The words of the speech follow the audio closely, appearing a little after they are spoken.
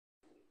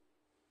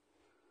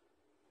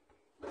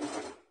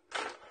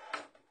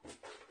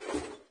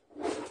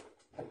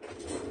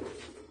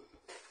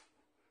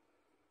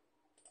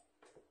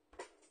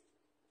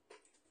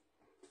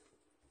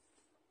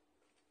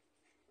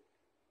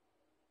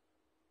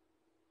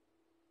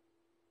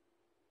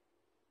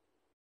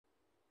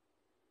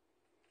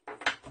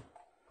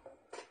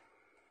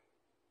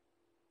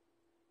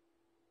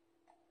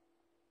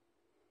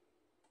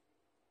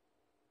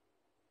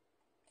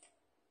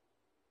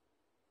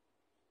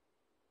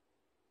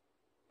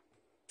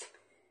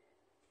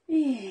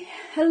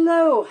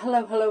Hello,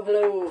 hello, hello,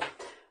 hello.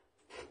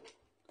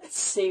 Let's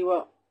see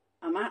what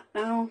I'm at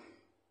now.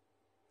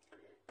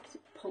 Let's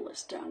pull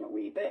this down a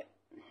wee bit.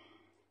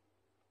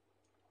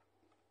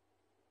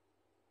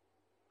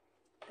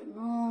 A bit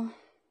more.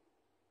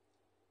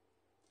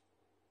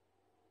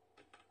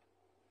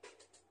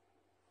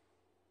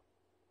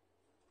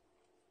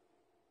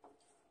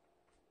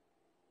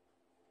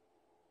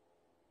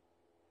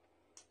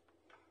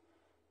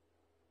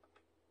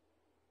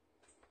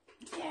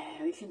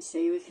 Yeah, we can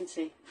see, we can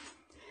see.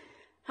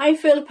 Hi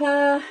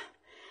Philippa.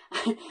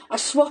 I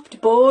swapped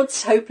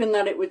boards hoping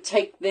that it would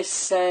take this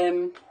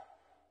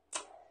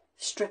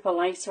strip of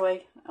light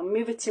away. I'll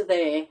move it to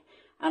there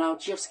and I'll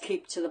just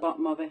keep to the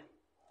bottom of it,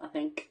 I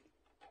think,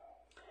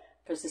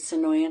 because it's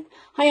annoying.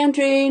 Hi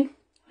Andreen.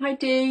 Hi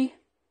Dee.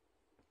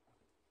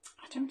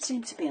 I don't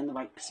seem to be in the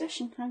right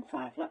position. Hang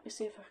 5. Let me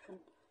see if I can.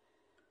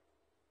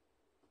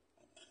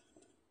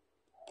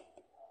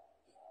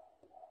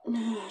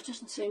 No, it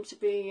doesn't seem to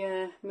be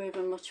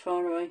moving much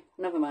far away.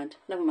 Never mind,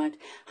 never mind.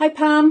 Hi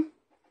Pam.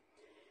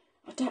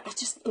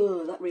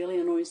 Oh, that really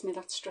annoys me,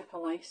 that strip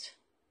of light.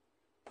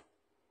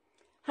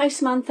 Hi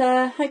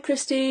Samantha. Hi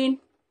Christine.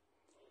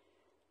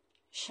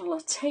 Shall I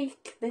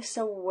take this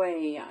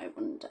away, I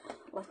wonder?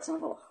 Let's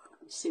have a look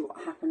and see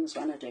what happens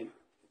when I do.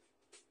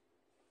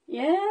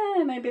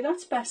 Yeah, maybe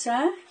that's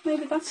better.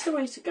 Maybe that's the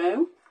way to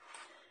go.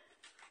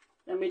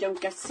 Then we don't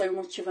get so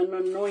much of an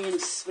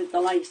annoyance with the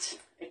light.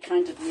 It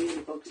kind of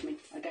really bugs me,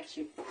 I guess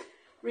you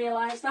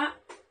realise that.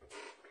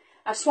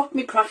 I've swapped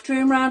my craft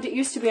room round. It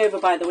used to be over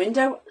by the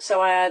window, so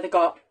I either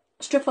got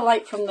a strip of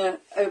light from the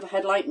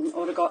overhead lighting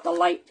or I got the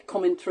light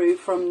coming through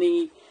from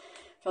the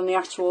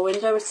actual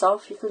window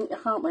itself. You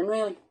can't win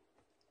really.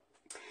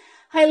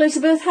 Hi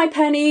Elizabeth, hi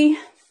Penny.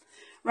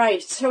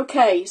 Right,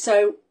 okay,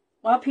 so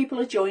while people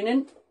are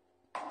joining,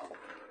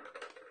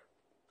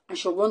 I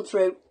shall run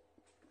through.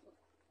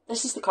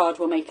 This is the card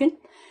we're making.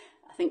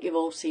 I think you've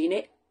all seen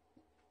it.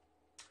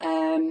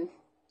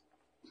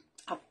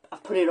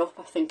 I've put it up,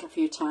 I think, a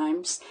few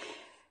times.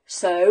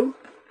 So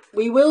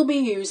we will be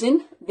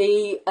using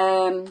the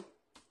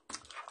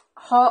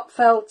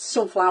Heartfelt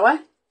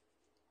Sunflower.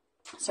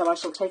 So I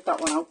shall take that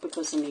one out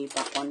because I need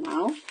that one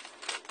now.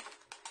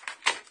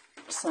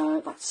 So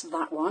that's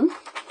that one.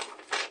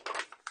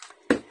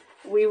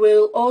 We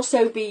will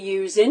also be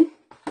using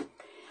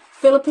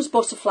Philippa's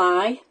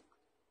Butterfly,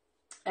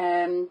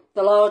 the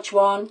large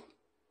one.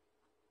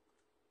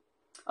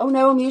 Oh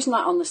no, I'm using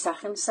that on the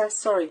second set,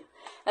 sorry.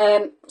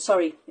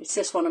 Sorry, it's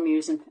this one I'm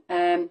using.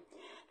 The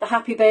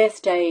Happy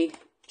Birthday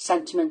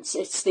sentiments.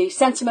 It's the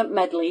sentiment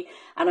medley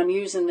and I'm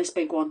using this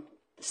big one,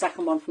 the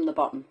second one from the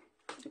bottom.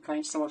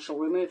 Okay, so I shall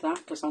remove that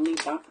because I'll need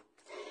that.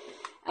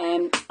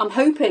 I'm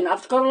hoping,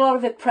 I've got a lot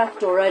of it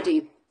prepped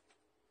already.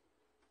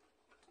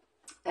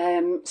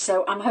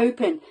 So I'm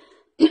hoping,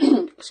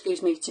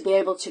 excuse me, to be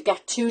able to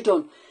get 2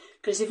 done.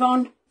 Because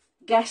Yvonne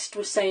Guest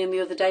was saying the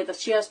other day that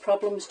she has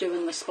problems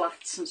doing the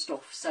splats and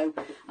stuff, so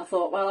I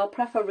thought, well, I'll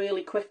prep a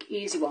really quick,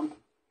 easy one,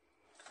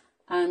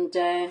 and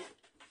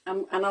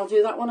I'll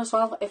do that one as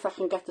well if I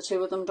can get the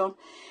 2 of them done.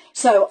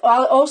 So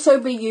I'll also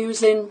be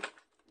using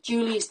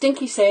Julie's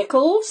Dinky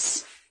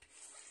Circles,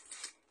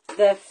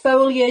 the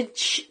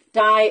foliage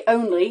die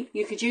only.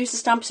 You could use the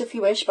stamps if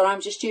you wish, but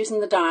I'm just using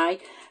the die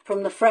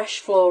from the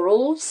Fresh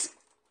Florals.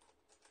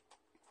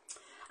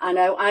 I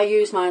know, I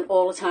use mine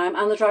all the time,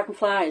 and the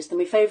dragonflies. They're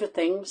my favourite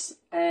things.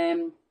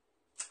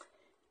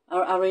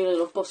 I really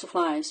love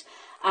butterflies.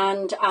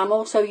 And I'm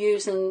also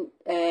using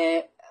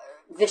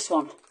this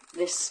one,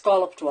 this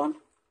scalloped one,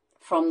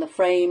 from the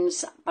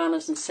Frames,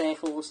 Banners and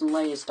Circles and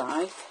Layers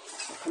die.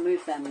 I can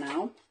move them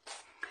now.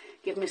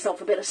 Give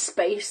myself a bit of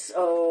space.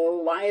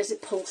 Oh, why is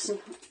it pulsing?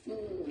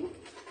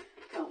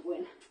 Can't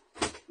win.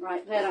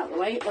 Right, they're out of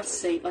the way. Let's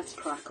see, let's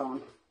crack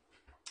on.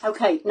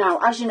 Okay, now,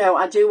 as you know,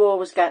 I do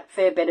always get a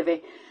fair bit of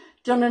it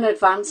done in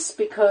advance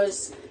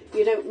because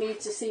you don't need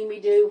to see me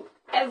do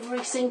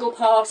every single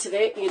part of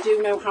it. You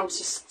do know how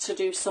to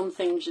do some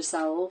things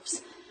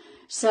yourselves.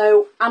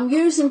 So I'm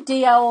using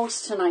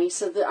DLs tonight,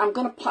 so that I'm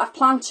going to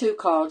plan 2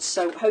 cards,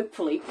 so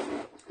hopefully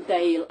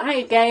they'll...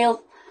 Hi,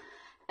 Gail.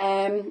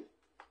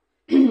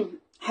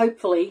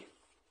 Hopefully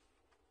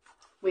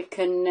we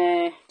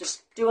can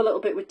just do a little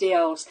bit with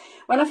DLs.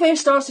 When I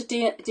first started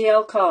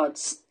DL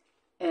cards,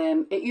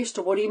 it used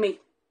to worry me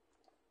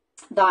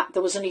that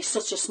there was only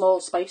such a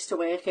small space to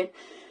work in,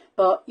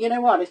 but you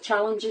know what, it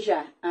challenges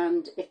you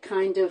and it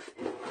kind of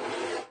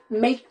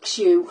makes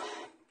you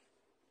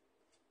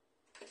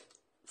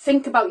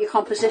think about your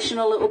composition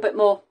a little bit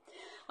more.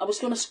 I was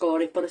going to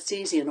score it, but it's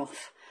easy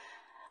enough.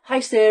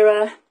 Hi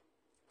Sarah.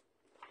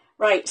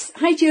 Right,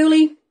 hi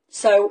Julie.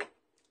 So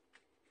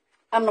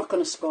I'm not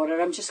going to score it,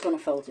 I'm just going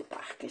to fold it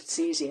back. It's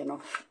easy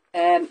enough.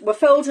 We're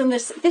folding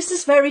this. This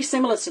is very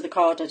similar to the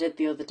card I did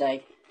the other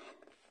day.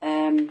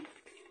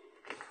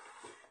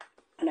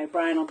 I know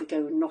Brian will be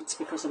going nuts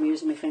because I'm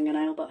using my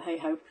fingernail, but hey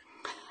ho.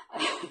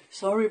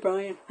 Sorry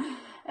Brian.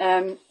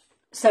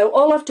 So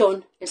all I've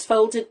done is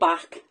folded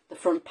back the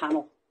front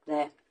panel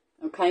there,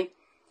 okay?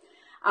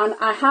 And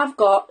I have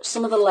got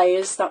some of the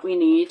layers that we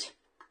need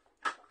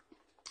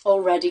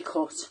already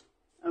cut.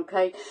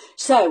 Okay,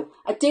 so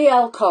a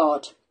DL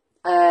card,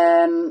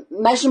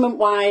 measurement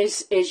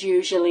wise, is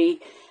usually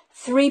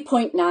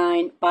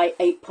 3.9 by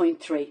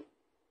 8.3.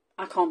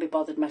 I can't be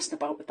bothered messing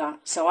about with that,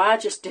 so I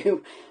just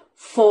do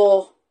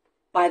 4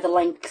 by the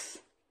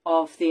length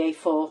of the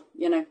A4,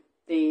 you know,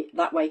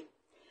 that way.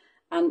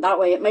 And that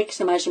way it makes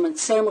the measurement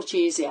so much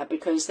easier,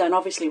 because then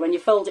obviously when you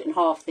fold it in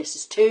half, this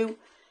is 2,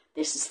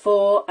 this is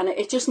 4, and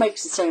it just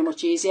makes it so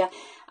much easier.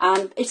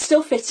 And it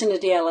still fits in a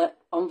DL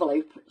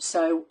envelope,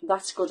 so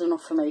that's good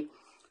enough for me.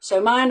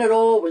 So mine are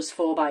always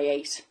 4 by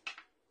 8.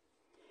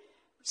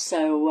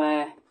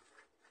 So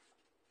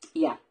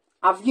yeah,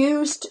 I've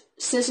used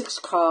scissors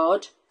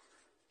card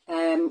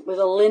with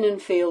a linen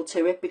feel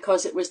to it,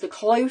 because it was the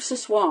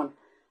closest one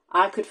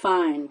I could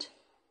find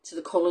to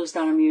the colours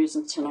that I'm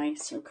using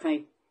tonight.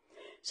 Okay,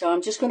 so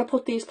I'm just going to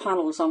put these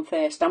panels on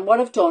first, and what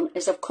I've done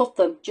is I've cut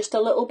them just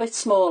a little bit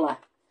smaller.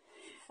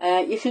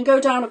 You can go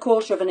down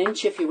 1/4 of an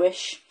inch if you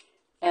wish.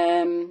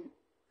 You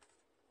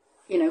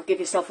know, give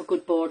yourself a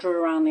good border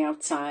around the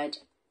outside.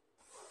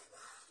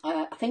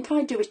 I think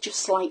I do it just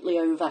slightly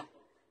over,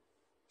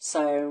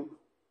 so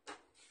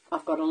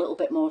I've got a little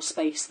bit more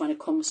space when it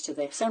comes to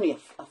this, only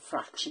a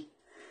fraction.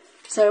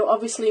 So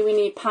obviously we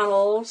need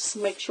panels.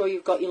 Make sure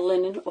you've got your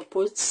linen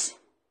upwards.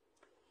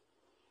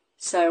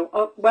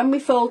 So when we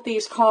fold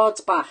these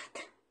cards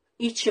back,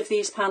 each of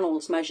these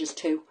panels measures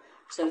 2.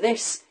 So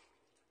this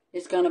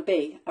is going to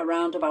be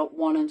around about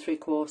 1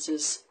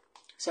 3/4.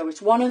 So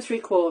it's 1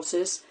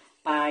 3/4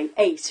 by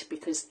 8,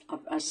 because as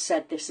I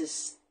said,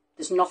 there's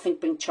nothing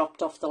been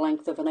chopped off the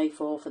length of an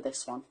A4 for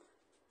this one.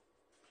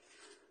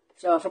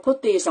 So if I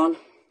put these on,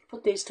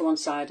 put these to one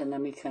side, and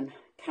then we can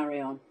carry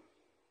on,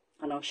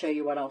 and I'll show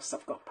you what else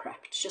I've got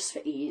prepped, just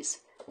for ease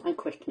and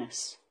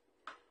quickness.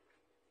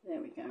 There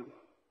we go.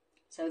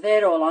 So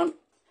they're all on.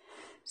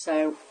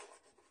 So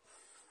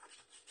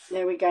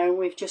there we go.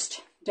 We've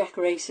just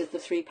decorated the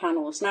 3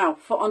 panels. Now,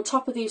 on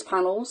top of these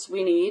panels,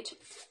 we need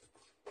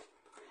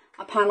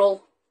a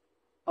panel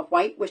of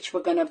white, which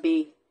we're going to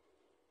be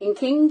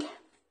inking,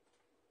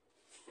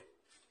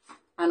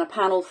 and a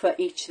panel for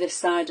each this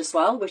side as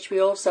well, which we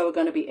also are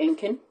going to be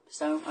inking.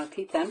 So I'll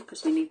keep them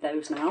because we need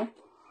those now.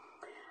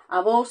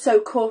 I've also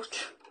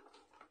cut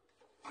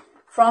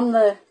from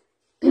the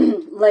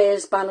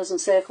layers, banners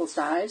and circles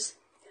dies.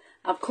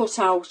 I've cut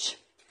out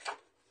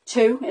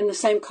 2 in the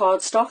same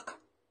cardstock.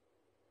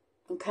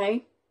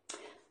 Okay,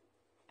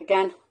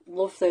 again,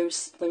 love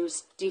those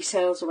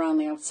details around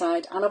the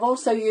outside. And I've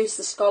also used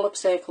the scallop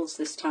circles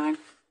this time,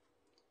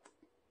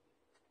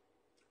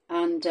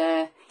 and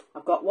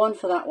I've got one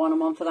for that one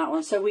and one for that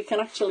one, so we can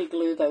actually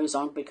glue those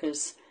on,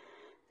 because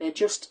they're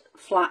just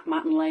flat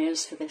matten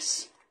layers for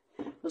this.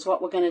 Because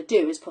what we're going to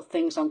do is put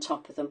things on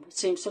top of them. It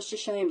seems such a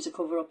shame to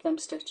cover up them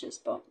stitches,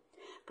 but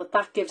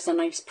that gives a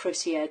nice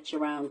pretty edge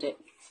around it.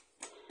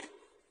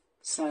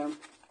 So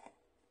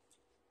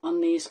on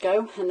these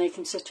go, and they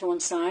can sit to one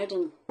side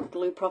and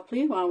glue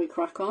properly while we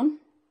crack on.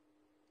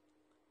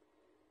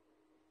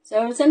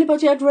 So has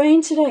anybody had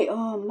rain today?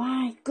 Oh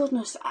my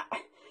goodness,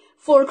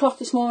 4 o'clock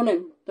this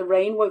morning the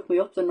rain woke me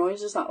up. The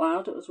noise is that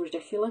loud, it was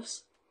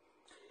ridiculous.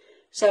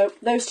 So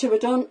those 2 are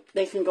done.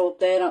 They can go up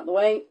there out the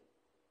way,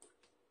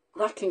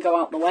 that can go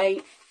out the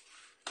way.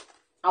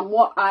 And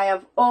what I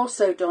have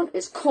also done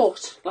is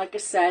cut, like I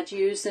said,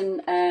 using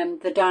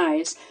the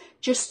dies,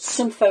 just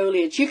some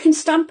foliage. You can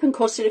stamp and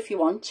cut it if you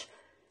want.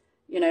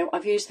 You know,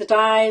 I've used the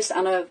dies,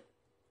 and I've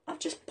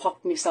just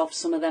popped myself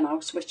some of them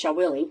out, which I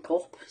will ink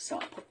up. So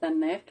I'll put them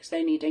there because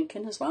they need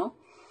inking as well.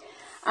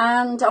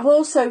 And I've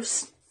also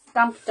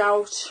stamped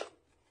out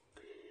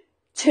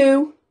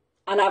 2,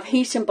 and I've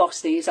heat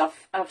embossed these.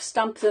 I've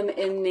stamped them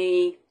in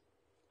the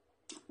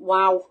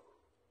Wow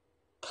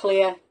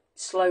Clear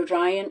Slow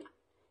Drying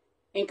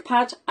ink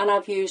pad, and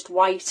I've used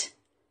white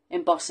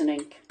embossing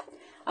ink.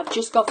 I've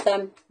just got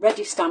them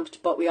ready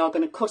stamped, but we are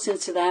going to cut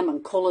into them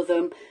and colour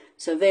them,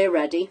 so they're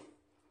ready.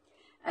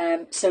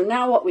 So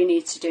now what we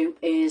need to do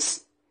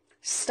is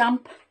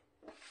stamp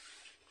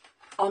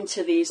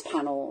onto these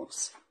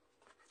panels.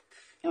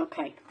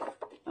 Okay,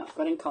 I've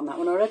got ink on that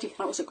one already.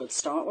 That was a good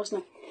start,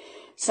 wasn't it?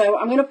 So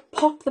I'm going to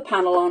pop the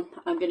panel on.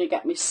 I'm going to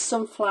get my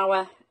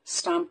sunflower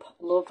stamp.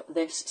 Love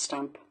this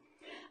stamp.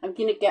 I'm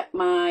going to get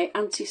my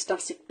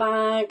anti-static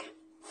bag,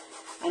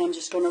 and I'm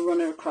just going to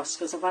run it across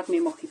because I've had my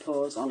mucky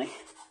paws on it.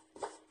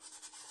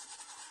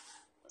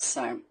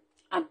 So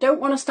I don't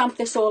want to stamp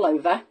this all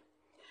over.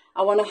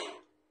 I want to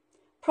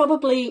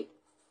probably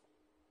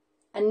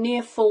a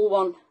near full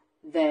one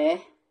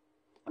there.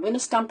 I'm going to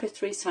stamp it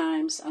 3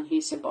 times and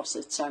heat emboss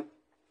it. So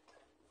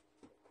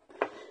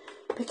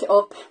pick it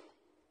up.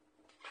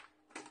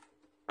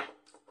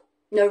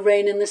 No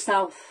rain in the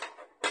south.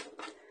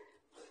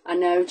 I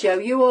know, Joe,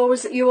 you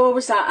always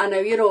I know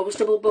you're always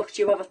double booked.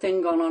 You have a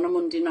thing on a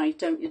Monday night,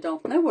 don't you,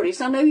 doll? No worries,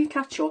 I know you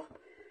catch up.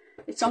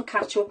 It's on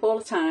catch up all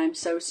the time,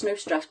 so it's no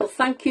stress. But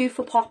thank you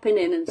for popping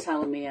in and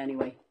telling me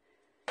anyway.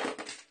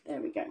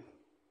 There we go.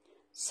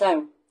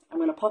 So I'm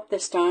going to pop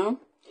this down.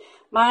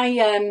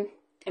 My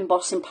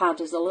embossing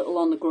pad is a little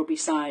on the grubby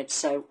side,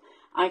 so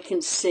I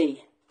can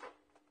see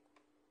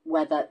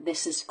whether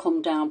this has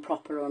come down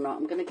proper or not.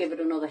 I'm going to give it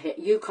another hit.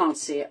 You can't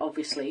see it,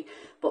 obviously,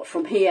 but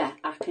from here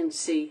I can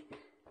see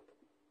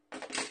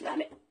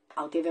that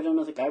I'll give it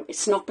another go.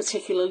 It's not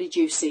particularly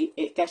juicy.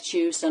 It gets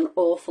used an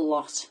awful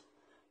lot,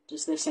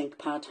 does this ink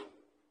pad.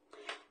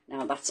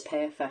 Now that's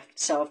perfect.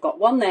 So I've got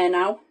one there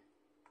now.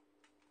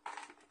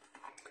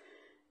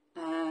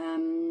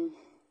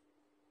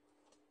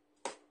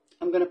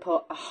 I'm going to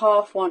put a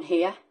half one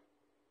here.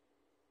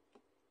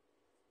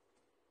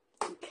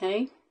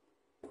 Okay.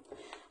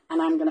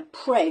 And I'm going to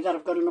pray that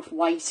I've got enough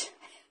white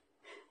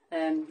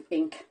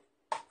ink.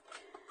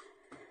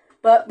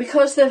 But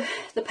because the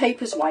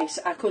paper's white,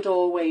 I could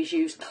always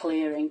use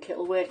clear ink.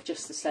 It'll work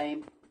just the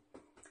same.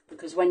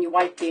 Because when you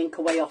wipe the ink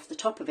away off the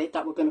top of it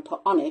that we're going to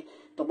put on it,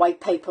 the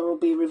white paper will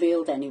be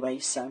revealed anyway.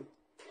 So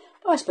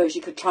I suppose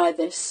you could try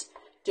this,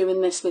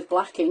 doing this with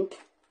black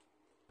ink,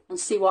 and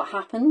see what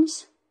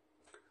happens.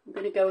 I'm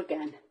going to go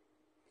again.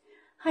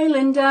 Hi,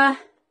 Linda.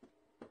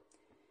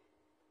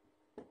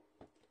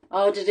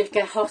 Oh, did it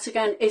get hot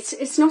again?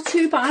 It's not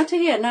too bad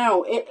here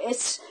now.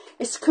 It's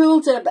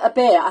cooled a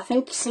bit. I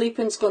think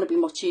sleeping's going to be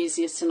much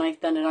easier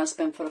tonight than it has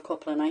been for a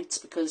couple of nights,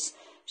 because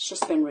it's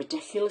just been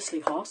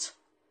ridiculously hot.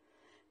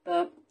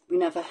 But we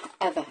never,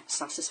 ever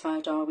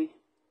satisfied, are we?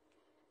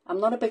 I'm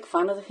not a big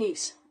fan of the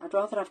heat. I'd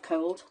rather have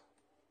cold.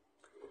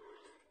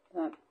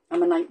 But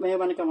I'm a nightmare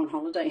when I go on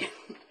holiday.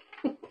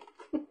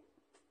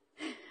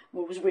 I'm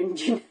always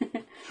whinging.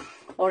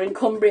 Or in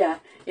Cumbria,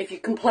 if you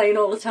complain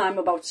all the time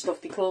about stuff,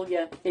 they call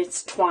you,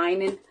 it's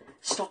twining.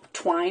 Stop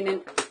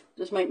twining.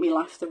 Just make me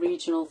laugh, the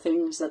regional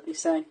things that they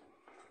say.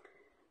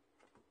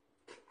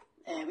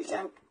 There we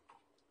go.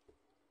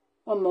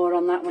 One more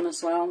on that one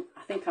as well.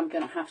 I think I'm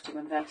going to have to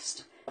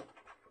invest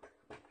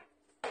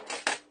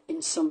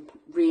in some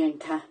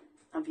re-inker.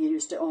 I've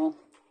used it all.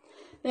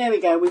 There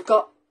we go. We've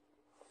got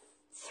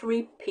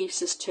 3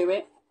 pieces to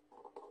it.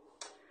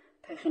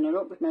 Picking it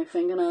up with my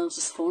fingernails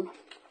is fun.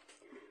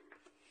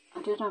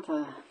 I did have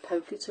a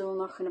poker tool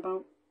knocking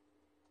about.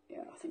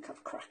 Yeah, I think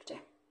I've cracked it.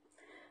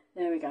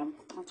 There we go.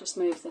 I'll just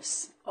move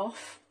this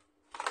off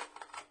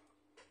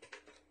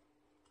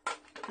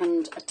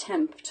and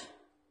attempt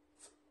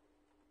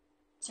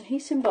to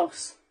heat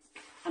emboss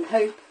and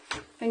hope,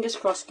 fingers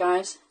crossed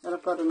guys, that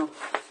I've got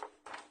enough.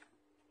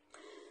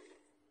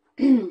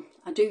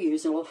 I do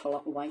use an awful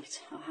lot of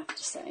white, I have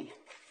to say.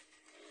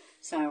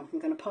 So I'm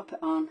going to pop it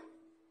on.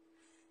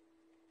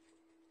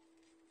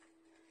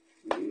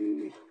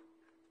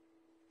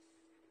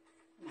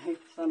 I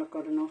hope that I've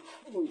got enough.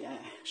 Oh yeah,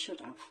 I should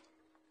have.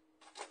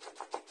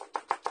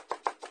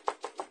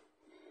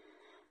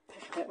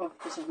 Pick it up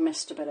because I've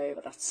missed a bit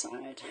over that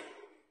side.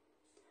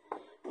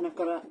 And I've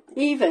got a,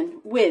 even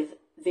with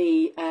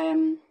the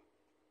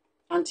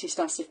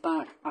anti-static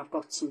bag, I've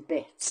got some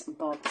bits and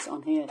bobs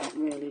on here that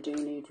really do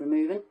need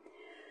removing.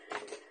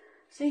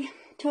 See,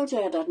 told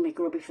you I'd had my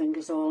grubby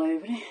fingers all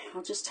over it.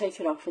 I'll just take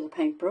it off with a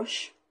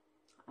paintbrush.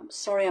 I'm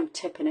sorry I'm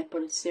tipping it,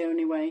 but it's the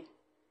only way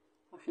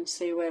I can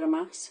see where I'm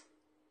at.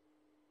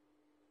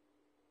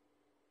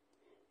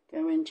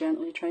 Go in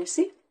gently,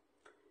 Tracy.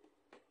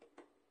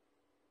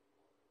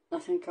 I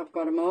think I've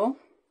got them all.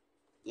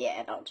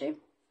 Yeah, that'll do.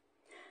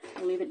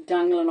 I'll leave it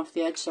dangling off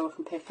the edge so I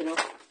can pick it up.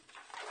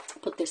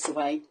 Put this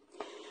away.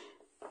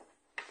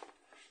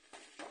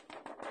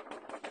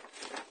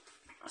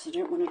 Because I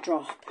don't want to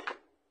drop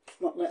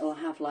what little I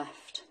have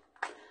left.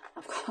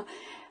 I've got.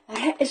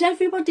 Is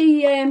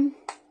everybody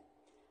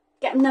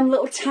getting them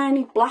little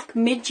tiny black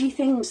midgy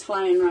things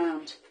flying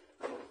around?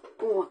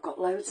 Oh, I've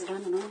got loads of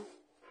them and all.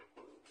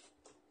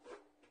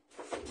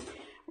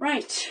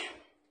 Right,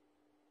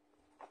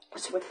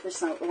 let's whip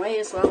this out of the way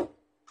as well.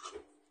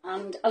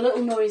 And a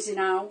little noisy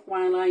now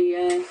while I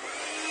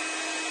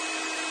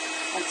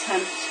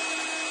attempt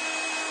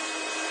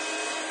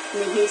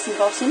my heat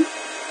embossing.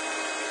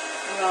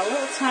 I've got a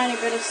little tiny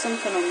bit of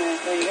something on there.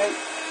 There you go.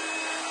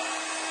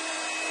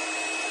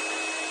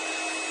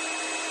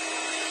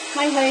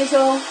 Hi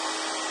Hazel.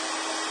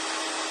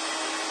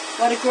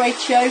 What a great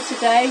show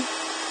today.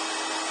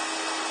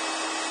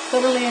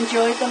 Thoroughly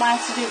enjoyed them. I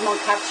had to do them on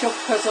catch up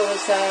because I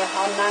was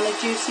on Nana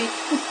Juicy.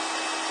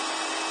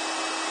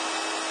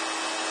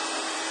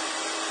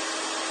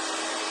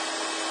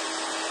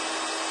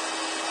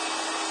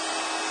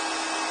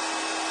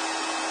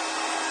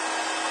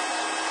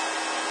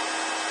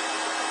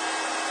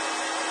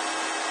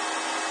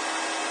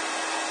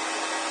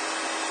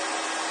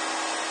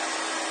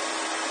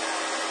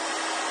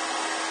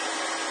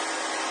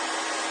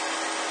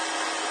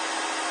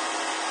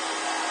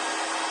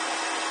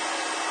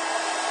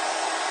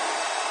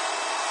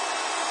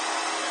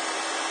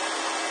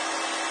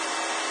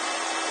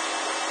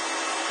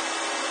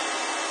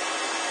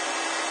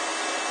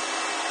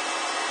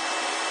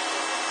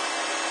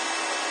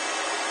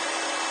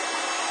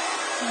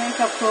 I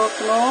think I've brought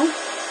them all.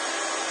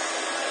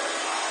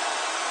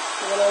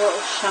 Give it a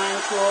little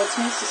shine towards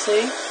me to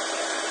see.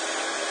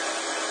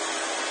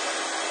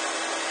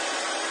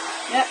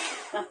 Yep,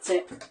 that's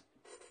it.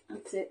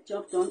 That's it,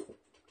 job done.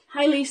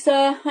 Hi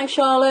Lisa, hi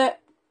Charlotte.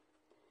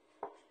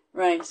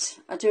 Right,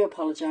 I do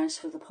apologise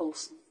for the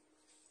pulse.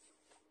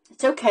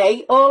 It's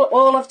okay.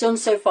 All I've done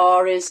so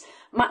far is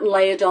matte and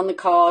layered on the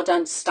card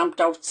and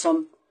stamped out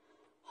some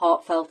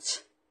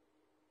Heartfelt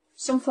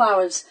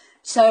sunflowers.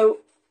 So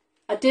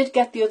I did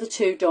get the other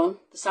two done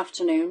this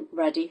afternoon,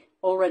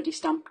 already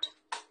stamped.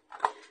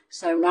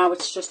 So now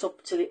it's just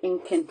up to the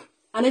inking.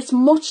 And it's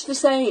much the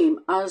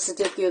same as I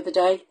did the other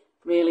day,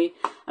 really.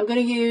 I'm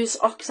going to use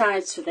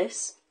oxides for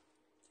this.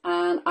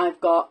 And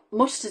I've got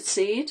mustard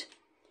seed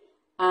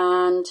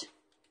and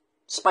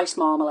spice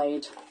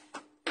marmalade.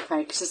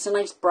 Okay, because it's a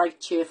nice, bright,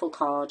 cheerful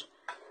card.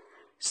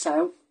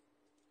 So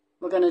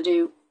we're going to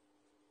do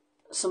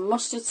some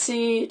mustard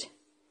seed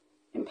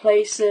in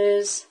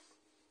places.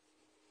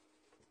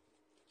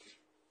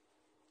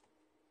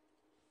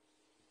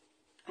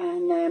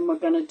 And then we're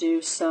going to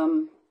do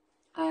some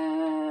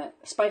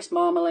spice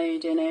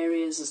marmalade in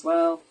areas as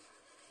well.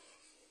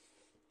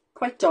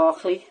 Quite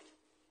darkly.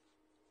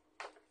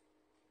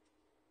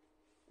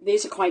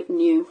 These are quite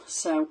new,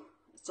 so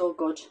it's all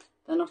good.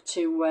 They're not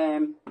too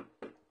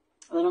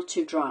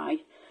dry.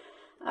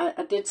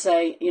 I did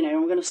say, you know,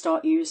 I'm going to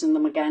start using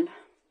them again.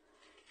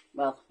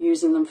 Well,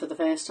 using them for the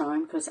first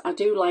time, because I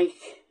do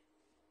like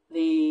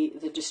the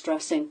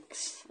distress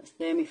inks.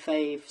 They're my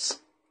faves,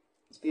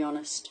 to be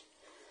honest.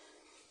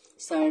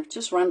 So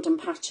just random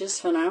patches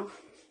for now.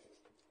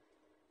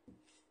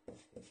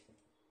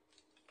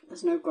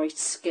 There's no great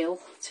skill,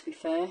 to be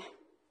fair.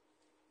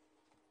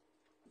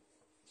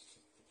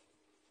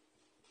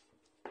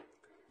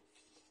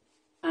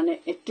 And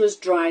it does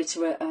dry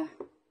to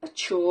a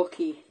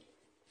chalky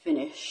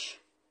finish.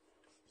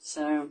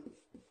 So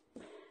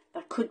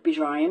that could be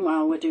drying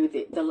while we do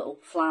the little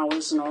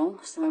flowers and all.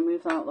 So I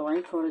move that out of the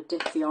way before I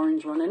dip the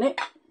orange one in it.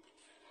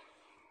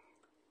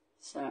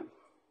 So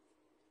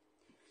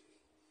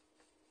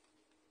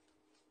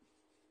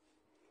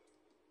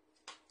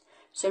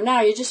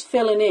now you're just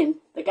filling in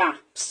the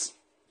gaps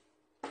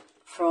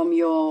from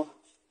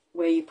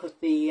where you put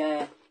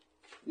the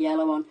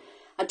yellow on.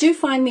 I do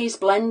find these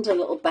blend a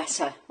little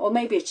better, or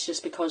maybe it's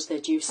just because they're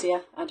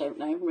juicier. I don't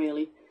know,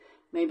 really.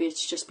 Maybe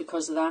it's just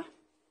because of that.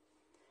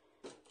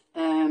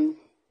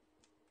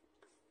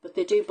 But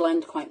they do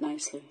blend quite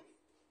nicely.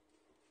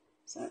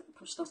 So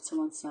push that to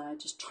one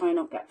side. Just try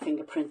not to get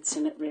fingerprints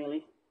in it,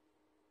 really.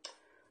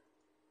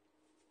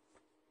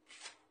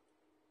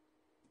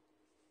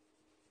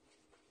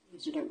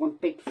 Because you don't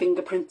want big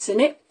fingerprints in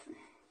it.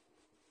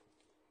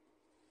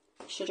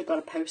 Should have got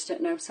a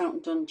post-it note out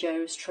and done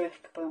Joe's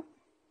trick, but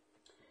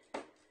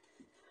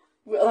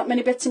well, that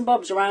many bits and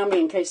bobs around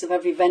me in case of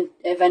every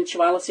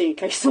eventuality, in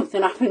case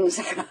something happens.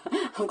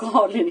 I've got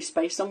hardly any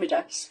space on my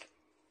desk.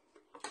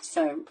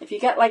 So if you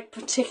get like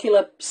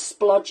particular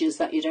splodges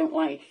that you don't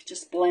like,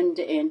 just blend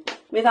it in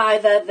with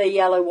either the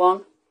yellow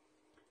one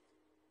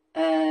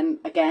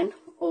again,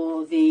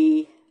 or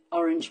the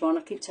orange one.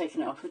 I keep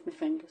taking it off with my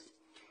fingers.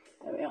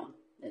 There we are.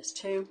 There's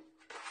two.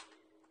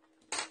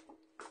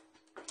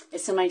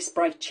 It's a nice,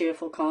 bright,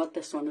 cheerful card,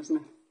 this one, isn't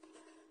it?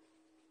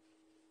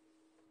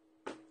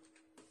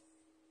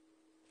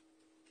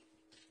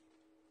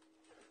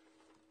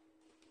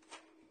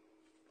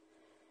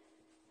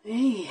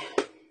 Hey.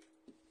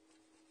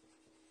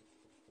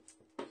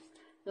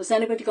 Has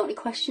anybody got any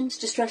questions?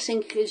 Distress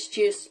ink is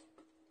just,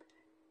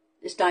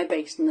 it's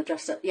dye-based in the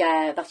dresser.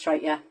 Yeah, that's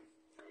right, yeah.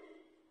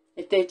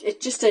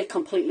 It's just a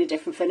completely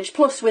different finish.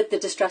 Plus, with the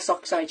Distress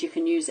Oxide, you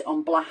can use it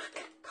on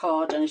black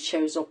card and it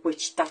shows up,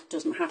 which that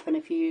doesn't happen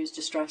if you use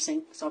Distress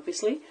inks,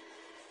 obviously.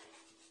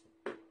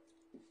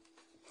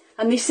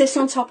 And they sit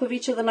on top of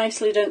each other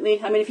nicely, don't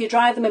they? I mean, if you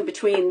dry them in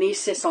between, these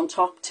sit on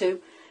top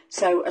too.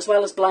 So, as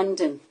well as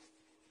blending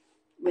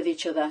with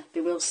each other,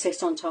 they will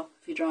sit on top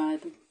if you dry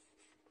them.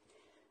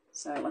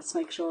 So, let's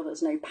make sure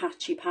there's no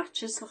patchy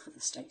patches. Look at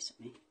the state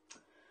of me.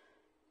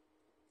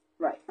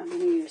 Right, I'm going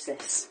to use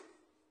this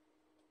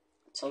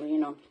to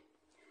lean on.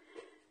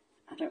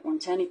 I don't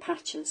want any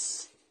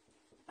patches,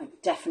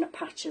 like definite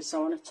patches. I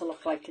want it to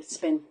look like it's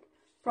been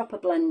proper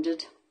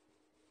blended.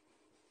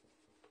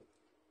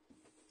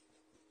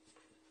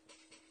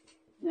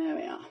 There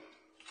we are.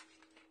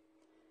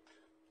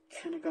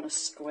 Kind of got a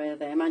square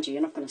there. Mind you,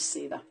 you're not going to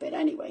see that bit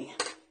anyway.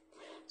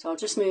 So I'll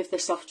just move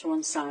this off to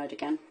one side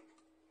again.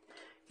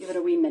 Give it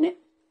a wee minute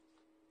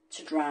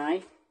to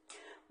dry.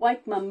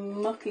 Wipe my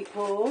mucky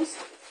paws.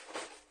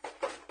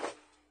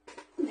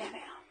 There we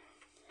are.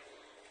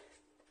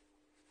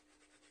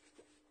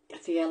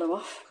 Get the yellow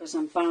off because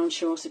I'm bound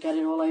sure to get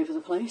it all over the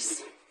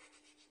place.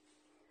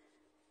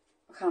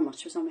 Look how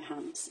much was on my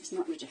hands. Isn't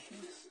that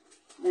ridiculous?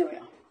 There we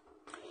are.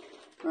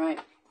 Right.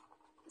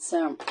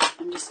 So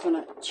I'm just going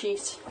to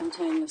cheat and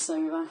turn this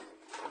over.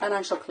 And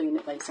I shall clean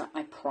it later,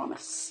 I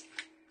promise.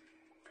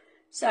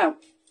 So,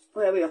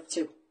 where are we up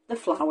to? The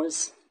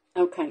flowers.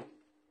 Okay.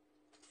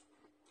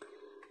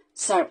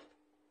 So,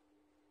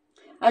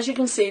 as you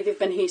can see, they've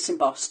been heat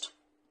embossed.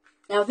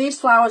 Now,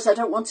 these flowers, I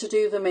don't want to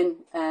do them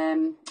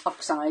in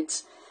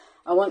oxides.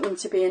 I want them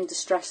to be in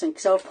Distress ink.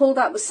 So I've pulled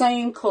out the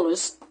same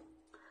colours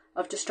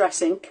of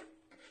Distress ink.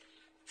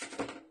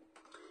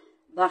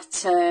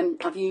 that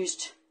I've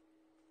used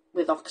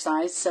with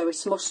oxide. So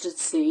it's mustard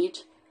seed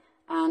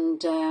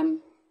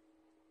and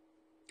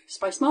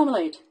spice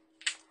marmalade.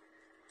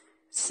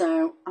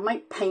 So I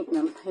might paint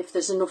them if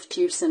there's enough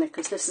juice in it,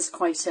 because this is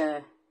quite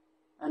an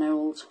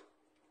old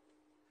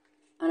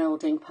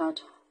ink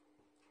pad.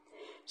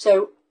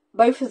 So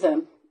both of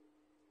them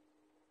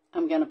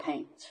I'm going to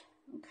paint.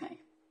 Okay.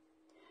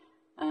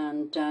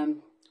 And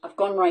I've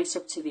gone right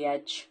up to the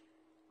edge.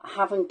 I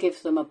haven't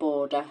given them a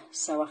border,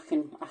 so I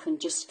can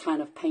just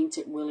kind of paint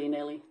it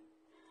willy-nilly.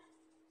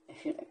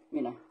 If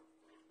you know,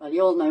 well,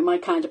 you all know my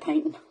kind of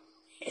painting.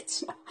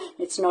 It's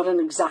not an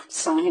exact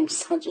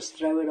science. I just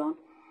throw it on.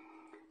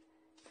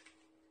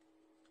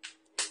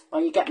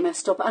 Well, you get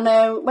messed up. I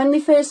know when they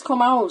first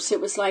come out, it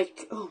was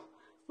like, oh,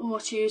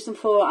 what to use them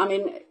for? I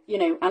mean, you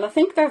know, and I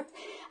think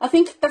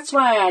that's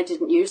why I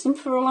didn't use them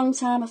for a long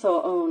time. I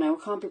thought, oh no,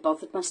 I can't be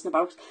bothered messing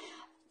about.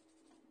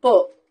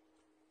 But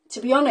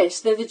to be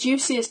honest, they're the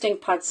juiciest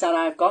ink pads that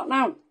I've got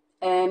now.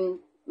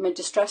 My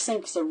distress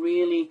inks are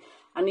really,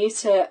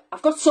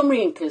 I've got some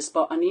re-inkers,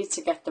 but I need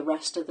to get the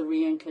rest of the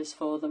re-inkers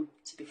for them,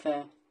 to be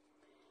fair.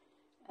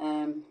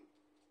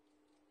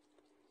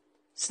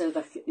 So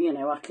that, you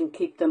know, I can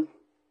keep them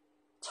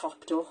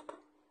topped up.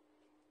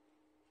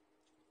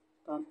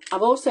 But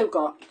I've also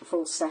got a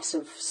full set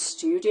of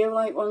studio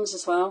light ones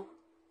as well.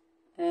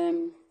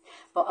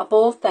 But I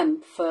bought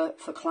them for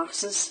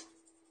classes,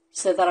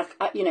 so that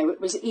you know,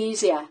 it was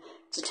easier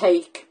to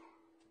take.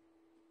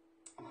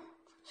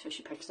 So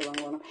she picks the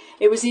wrong one up.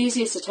 It was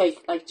easier to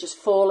take like just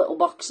 4 little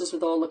boxes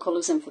with all the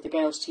colours in for the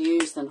girls to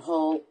use than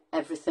haul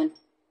everything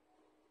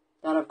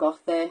that I've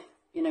got there,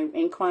 you know,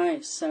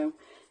 ink-wise. So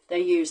they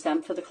use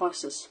them for the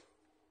classes.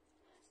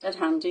 Dead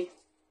handy.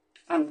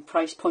 And the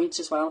price point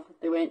as well.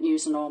 They weren't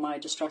using all my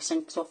distress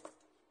inks up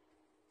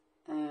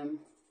in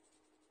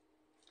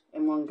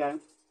one go.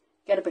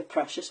 Get a bit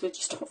precious with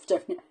your stuff,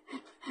 don't you?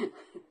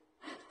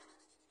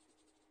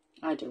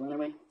 I do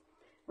anyway.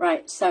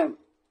 Right, so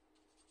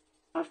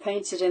I've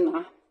painted in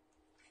that,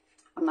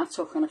 and that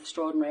took an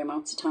extraordinary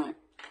amount of time,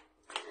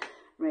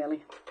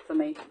 really, for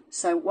me.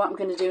 So what I'm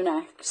going to do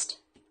next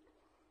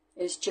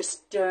is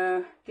just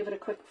give it a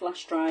quick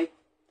flash dry.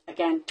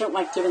 Again, don't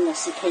like doing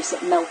this in case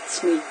it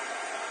melts me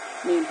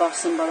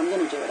embossing, but I'm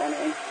going to do it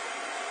anyway.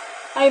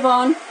 Hi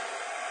Yvonne,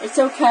 it's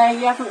okay,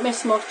 you haven't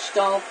missed much,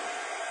 doll.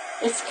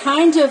 It's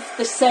kind of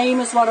the same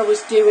as what I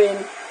was doing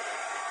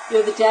the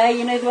other day.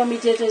 You know, the one we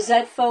did a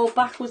Z fold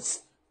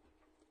backwards,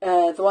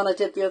 the one I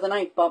did the other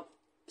night, but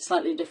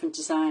slightly different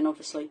design,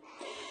 obviously.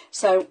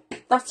 So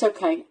that's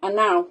okay. And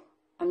now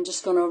I'm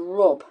just going to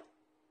rub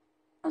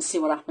and see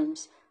what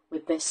happens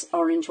with this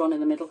orange one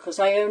in the middle, because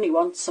I only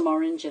want some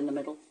orange in the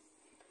middle.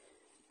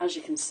 As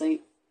you can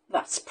see,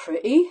 that's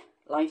pretty.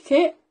 Like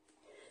it.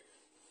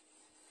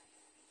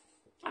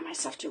 I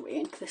might have to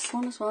re-ink this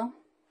one as well.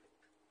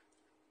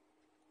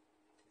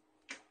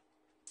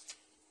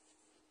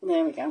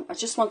 There we go. I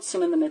just want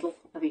some in the middle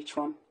of each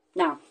one.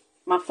 Now,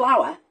 my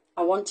flower,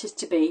 I want it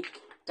to be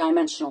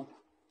dimensional.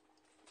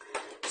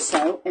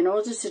 So, in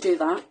order to do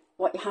that,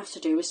 what you have to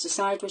do is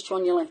decide which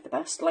one you like the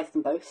best. Like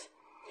them both.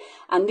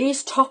 And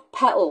these top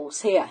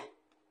petals here,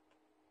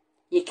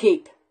 you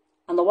keep.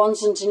 And the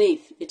ones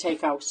underneath, you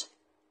take out.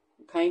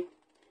 Okay?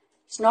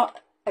 It's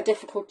not a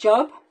difficult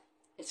job.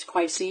 It's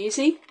quite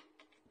easy.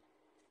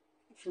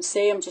 You can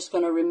see I'm just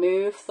going to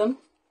remove them.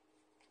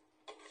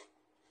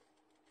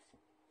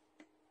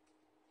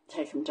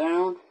 Take them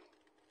down.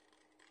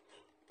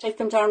 Take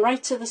them down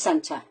right to the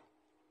centre.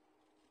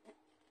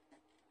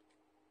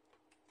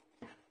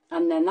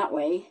 And then that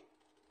way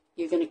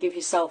you're going to give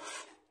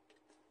yourself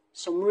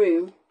some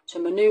room to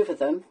manoeuvre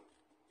them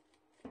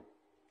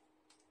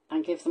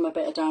and give them a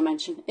bit of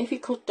dimension. If you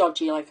cut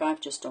dodgy like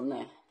I've just done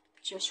there,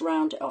 just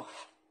round it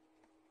off.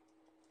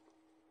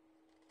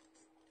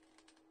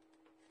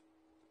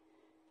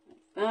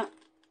 Like that.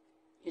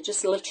 You're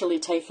just literally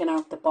taking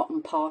out the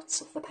bottom parts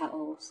of the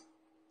petals.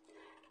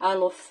 I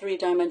love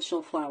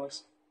 3-dimensional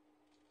flowers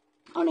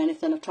on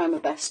anything. I try my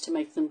best to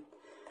make them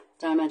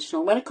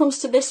dimensional. When it comes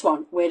to this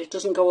one, where it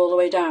doesn't go all the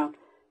way down,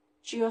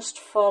 just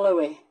follow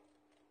it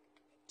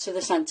to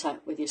the centre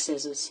with your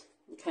scissors,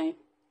 okay?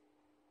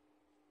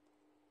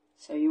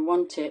 So you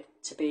want it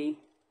to be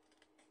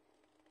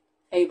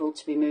able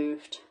to be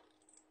moved.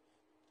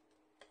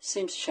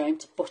 Seems a shame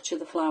to butcher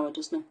the flower,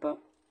 doesn't it? But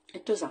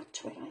it does add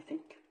to it, I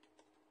think.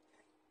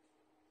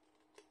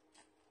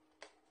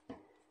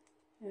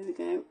 There we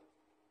go.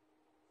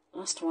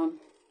 Last one.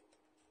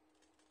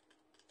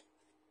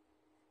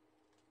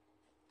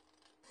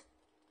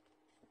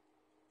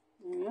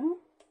 There we go.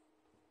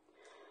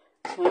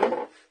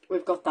 So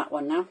we've got that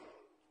one now.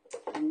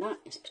 And that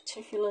is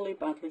particularly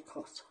badly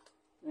cut.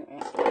 There we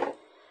are.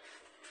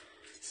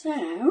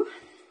 So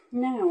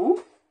now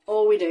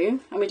all we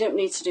do, and we don't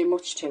need to do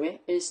much to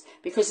it, is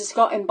because it's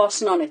got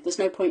embossing on it, there's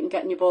no point in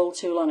getting your ball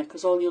tool on it,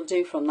 because all you'll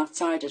do from that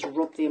side is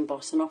rub the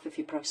embossing off if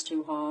you press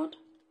too hard.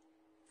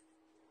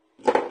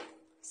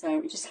 So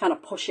you just kind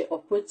of push it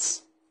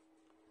upwards.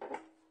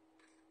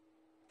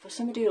 For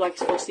somebody who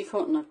likes fussy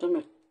cutting, I've done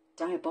it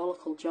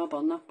diabolical job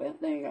on that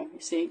bit. There you go. You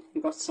see,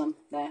 you've got some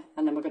there,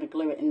 and then we're going to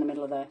glue it in the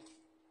middle of there.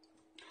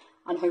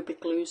 And hope it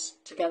glues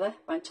together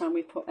by the time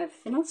we put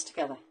everything else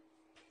together.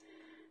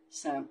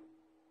 So,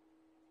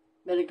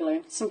 bit of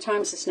glue.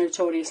 Sometimes it's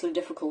notoriously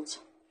difficult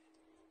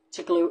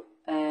to glue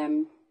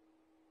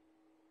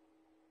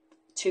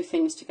two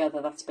things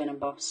together that's been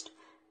embossed.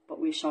 But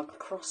we shall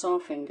cross our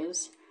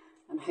fingers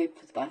and hope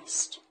for the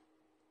best.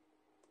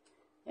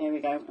 There we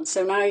go. And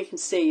so now you can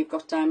see you've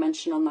got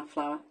dimension on that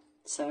flower.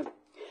 So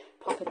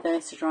pop it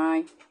there to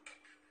dry.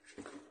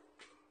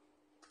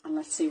 And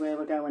let's see where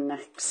we're going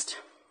next.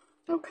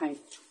 Okay.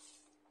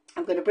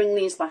 I'm going to bring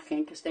these back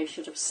in because they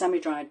should have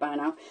semi-dried by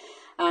now.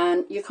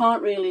 And you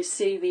can't really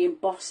see the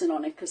embossing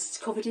on it because it's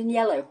covered in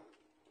yellow.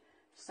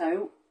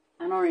 So,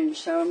 and orange.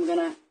 So I'm going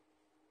to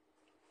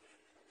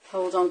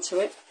hold on to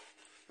it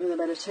with a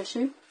bit of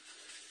tissue.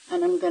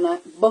 And I'm going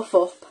to buff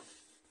up.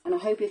 And I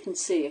hope you can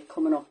see it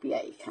coming up.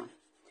 Yeah, you can.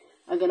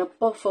 I'm going to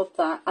buff up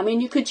that. I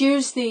mean, you could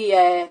use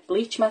the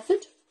bleach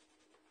method,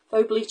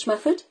 faux bleach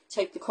method.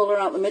 Take the colour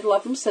out the middle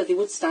of them so they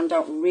would stand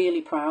out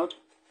really proud.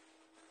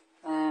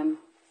 Or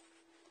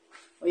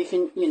you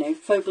can, you know,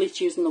 faux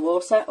bleach using the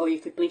water, or you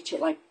could bleach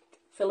it like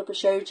Philippa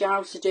showed you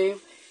how to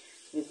do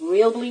with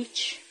real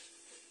bleach.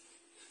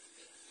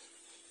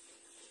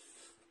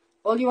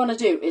 All you want to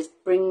do is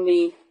bring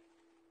the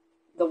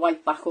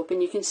white back up,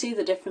 and you can see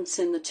the difference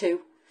in the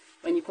two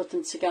when you put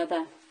them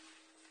together.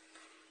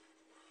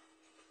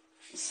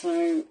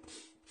 So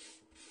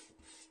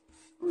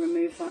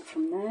remove that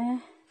from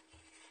there,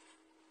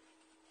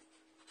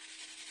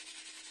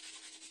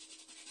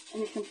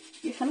 and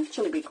you can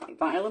actually be quite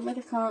violent with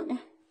it, can't you?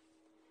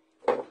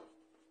 There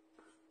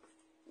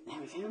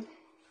we go.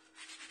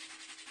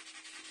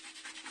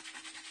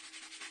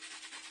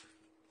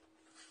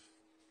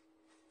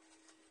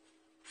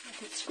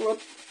 Let it scrub.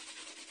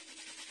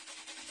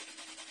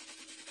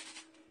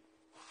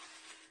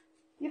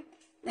 Yep,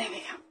 there we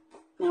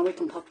go. Now we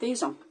can pop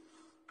these on.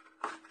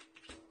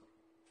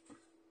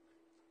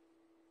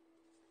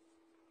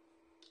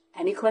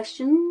 Any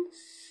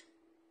questions?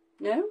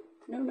 No?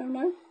 No, no,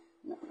 no?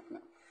 No, no, no.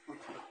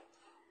 Okay.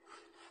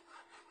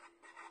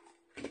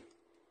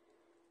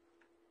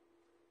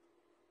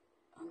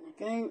 On the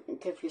go, and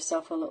give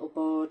yourself a little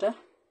border.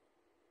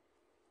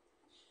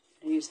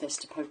 I use this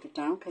to poke it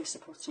down in case I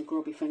put some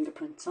grubby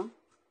fingerprints on.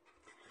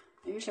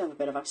 I usually have a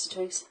bit of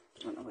acetase.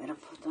 I don't know where to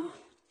put that.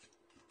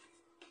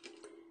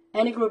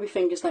 Any grubby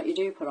fingers that you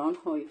do put on,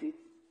 or you can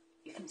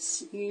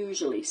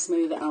usually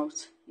smooth it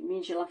out. It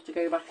means you'll have to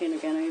go back in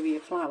again over your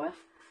flower,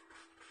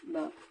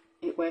 but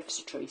it works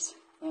a treat.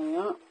 There we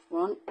are,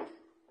 one.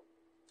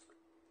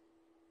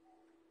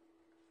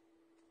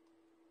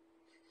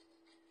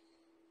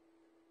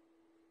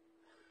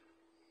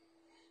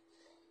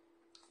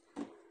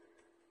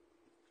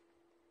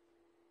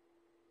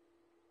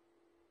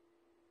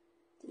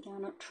 Did I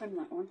not trim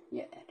that one?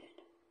 Yeah, I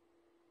did.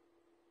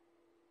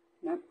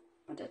 No,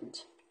 I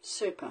didn't.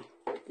 Super.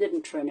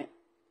 Didn't trim it.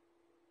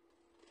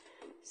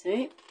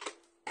 See?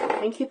 I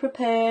think you're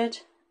prepared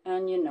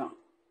and you're not.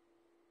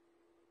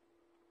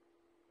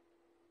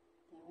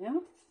 There we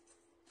are.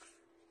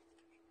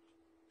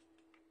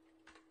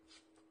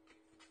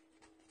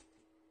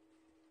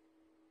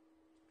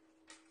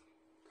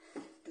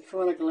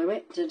 Before I glue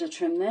it, did I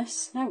trim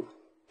this? No.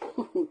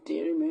 Oh,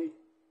 dearie me.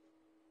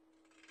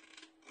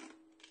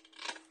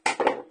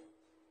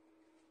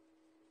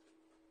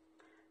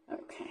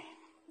 Okay,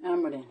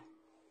 and we're in.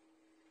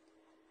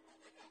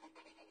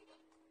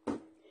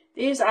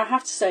 These, I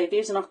have to say,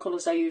 these are not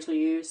colours I usually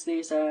use.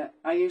 These are,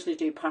 I usually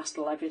do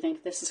pastel everything.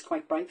 This is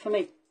quite bright for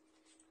me.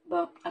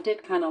 But I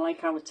did kind of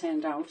like how it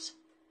turned out.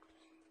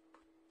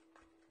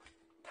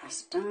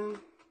 Press it down.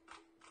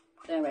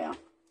 There we are.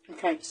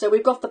 Okay, so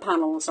we've got the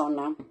panels on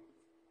now.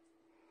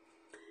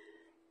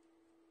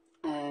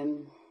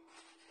 And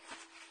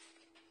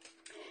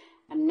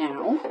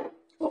now,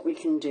 what we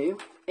can do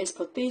is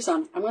put these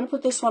on. I'm going to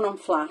put this one on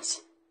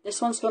flat.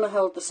 This one's going to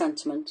hold the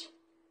sentiment.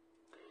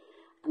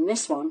 And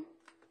this one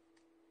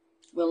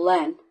will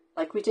then,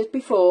 like we did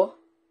before,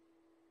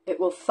 it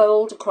will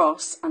fold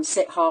across and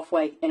sit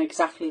halfway in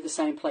exactly the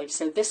same place.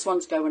 So this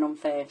one's going on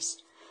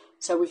first,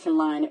 so we can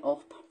line it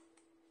up.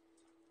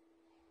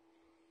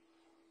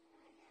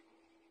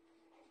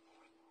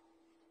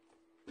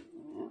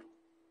 Yeah.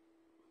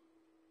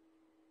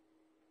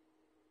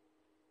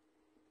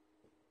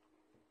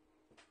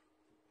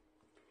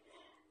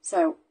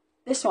 So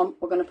this one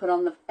we're going to put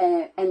on the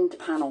end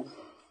panel.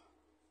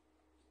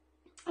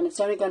 And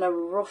it's only going to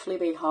roughly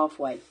be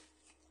halfway.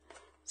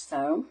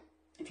 So,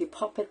 if you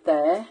pop it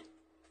there,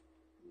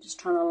 I'm just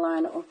trying to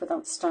line it up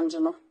without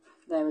standing up.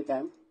 There we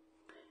go.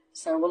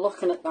 So we're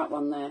looking at that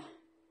one there.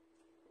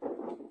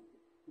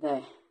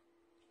 There.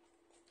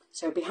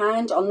 So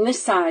behind, on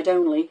this side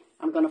only,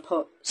 I'm going to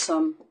put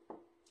some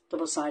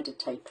double-sided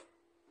tape.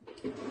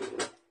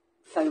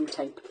 Foam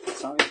tape,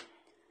 sorry.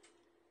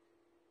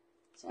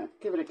 So,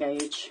 give it a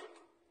gauge.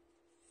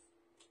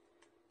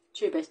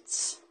 2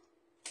 bits.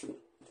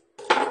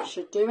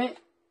 Should do it.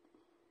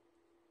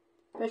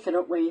 Pick it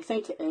up where you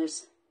think it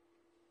is.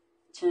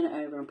 turn it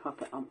over and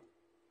pop it on.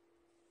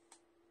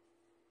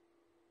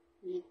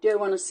 You don't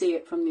want to see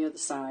it from the other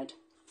side.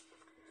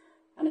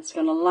 And it's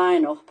going to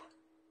line up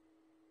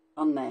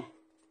on there.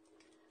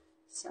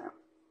 So,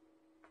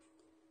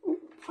 ooh,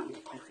 find a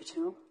poker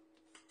tool.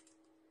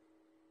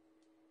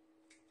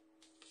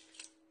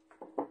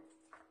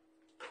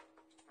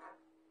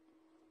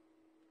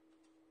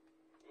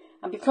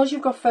 And because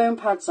you've got foam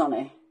pads on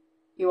it,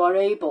 you are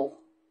able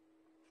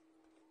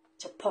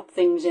to pop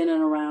things in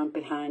and around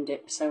behind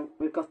it. So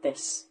we've got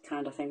this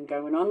kind of thing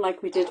going on,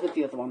 like we did with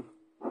the other one.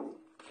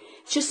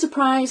 It's just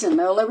surprising,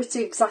 although it's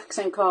the exact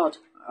same card.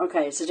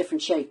 Okay, it's a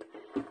different shape.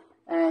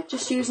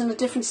 Just using a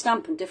different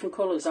stamp and different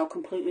colours, how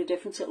completely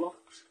different it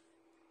looks.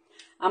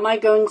 Am I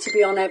going to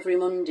be on every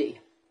Monday?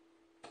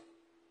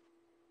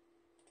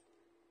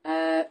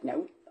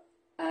 No.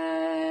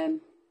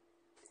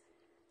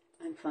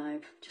 I'm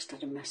 5. Just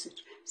had a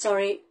message.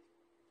 Sorry.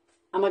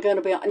 Am I going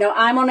to be on? No,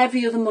 I'm on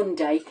every other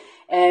Monday.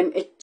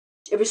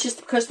 It was just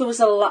because there was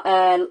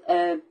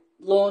a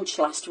launch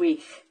last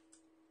week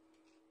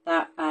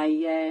that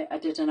I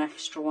did an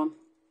extra one.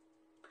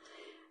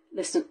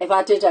 Listen, if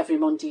I did every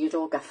Monday, you'd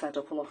all get fed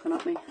up looking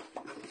at me.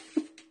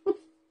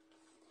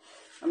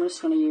 I'm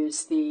just going to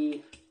use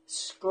the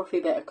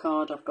scruffy bit of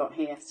card I've got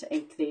here to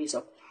ink these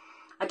up.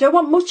 I don't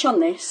want much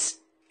on this.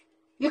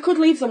 You could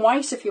leave them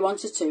white if you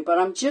wanted to, but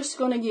I'm just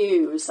going to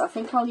use, I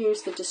think I'll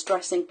use the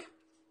Distress Ink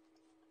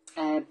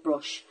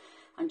brush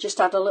and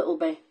just add a little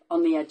bit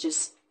on the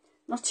edges.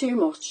 Not too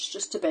much,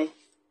 just a bit.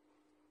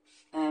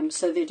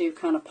 So they do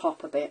kind of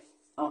pop a bit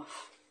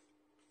off.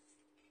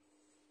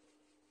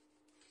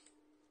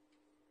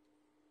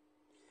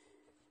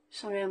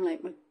 Sorry, I'm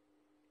late. My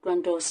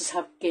granddaughters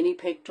have guinea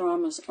pig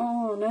dramas.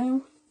 Oh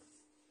no.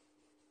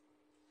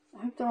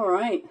 I hope they're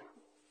alright.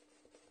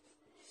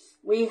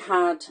 We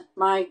had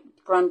my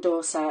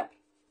granddaughter,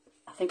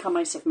 I think I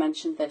might have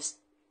mentioned this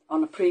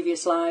on a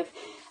previous live.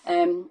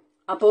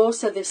 I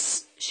bought her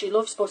this, she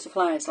loves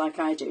butterflies like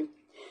I do.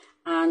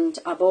 And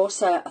I bought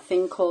her a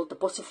thing called the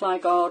Butterfly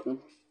Garden.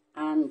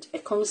 And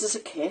it comes as a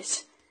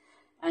kit.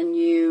 And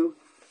you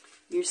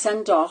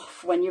send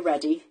off when you're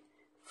ready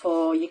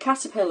for your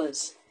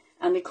caterpillars.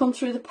 And they come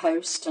through the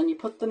post and you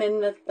put them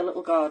in the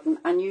little garden.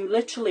 And you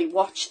literally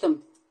watch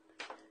them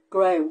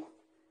grow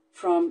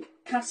from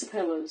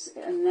caterpillars,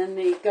 and then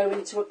they go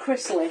into a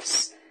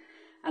chrysalis,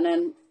 and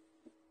then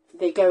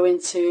they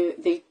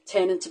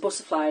turn into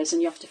butterflies,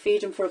 and you have to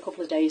feed them for a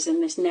couple of days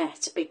in this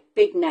net,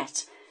 big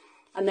net,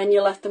 and then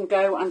you let them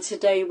go. And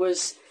today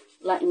was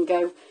letting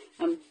go.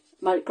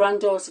 My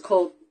granddaughter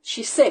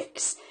she's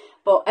 6,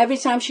 but every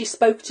time she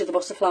spoke to the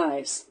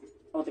butterflies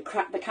or the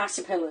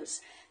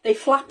caterpillars, they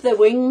flap their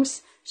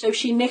wings, so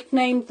she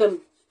nicknamed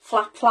them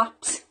Flap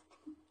Flaps.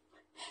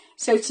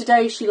 So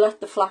today she let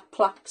the Flap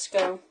Flaps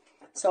go.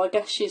 So I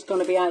guess she's going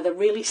to be either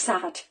really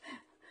sad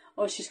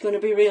or she's going to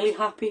be really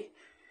happy.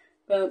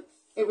 But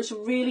it was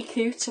really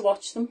cute to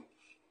watch them.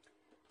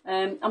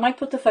 I might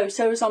put the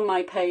photos on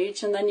my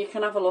page, and then you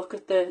can have a look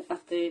at the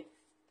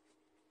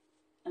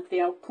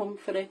outcome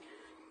for it.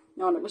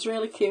 No, and it was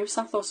really cute.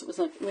 I thought it was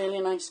a really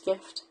nice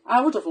gift.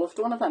 I would have loved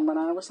one of them when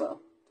I was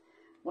little,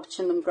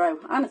 watching them grow.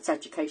 And it's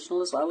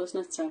educational as well, isn't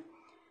it?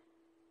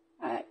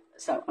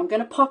 So I'm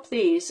going to pop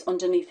these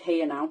underneath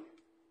here now.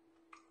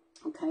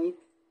 Okay.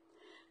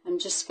 I'm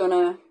just going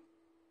to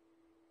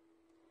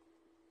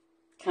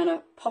kind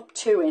of pop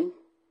 2 in.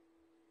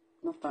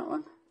 Not that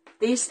one.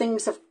 These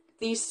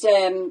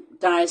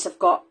dies have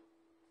got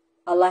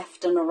a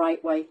left and a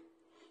right way.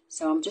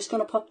 So I'm just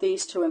going to pop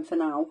these 2 in for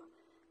now.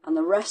 And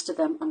the rest of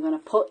them I'm going to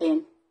put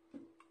in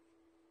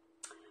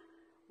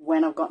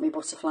when I've got my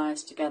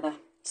butterflies together.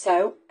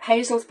 So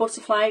Hazel's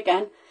butterfly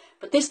again.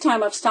 But this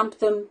time I've stamped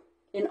them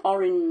in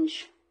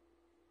orange.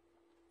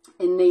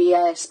 In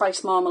the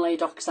Spice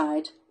Marmalade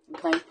Oxide.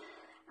 Okay.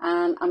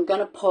 And I'm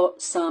going to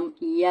put some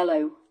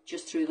yellow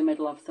just through the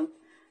middle of them.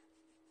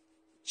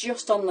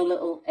 Just on the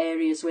little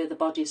areas where the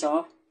bodies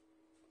are.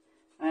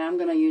 I am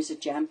going to use a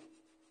gem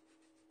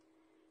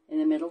in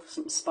the middle,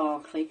 something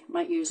sparkly.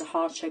 Might use a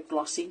heart-shaped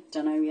glossy,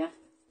 don't know yet.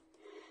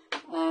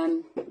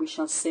 We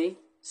shall see.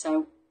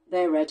 So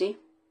they're ready.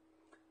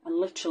 And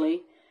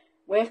literally,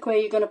 work where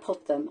you're going to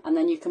put them, and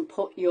then you can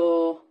put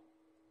your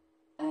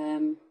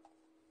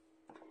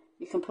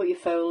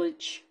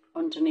foliage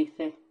underneath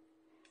it.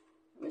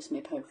 Where's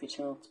my poker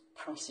tool?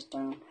 Press it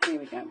down. Here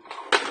we go.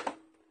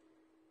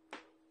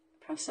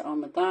 Press it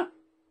on with that.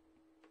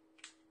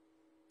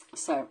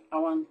 So I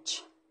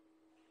want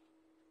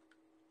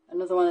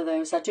another one of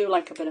those. I do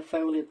like a bit of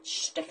foliage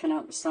sticking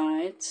out the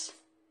sides.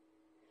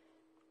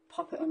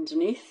 Pop it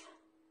underneath.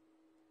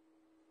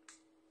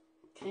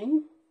 Okay.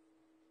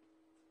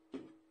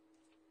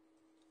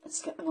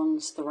 Let's get the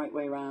ones the right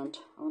way round.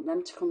 I want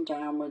them to come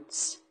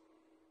downwards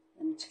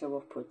and to go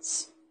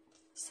upwards.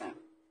 So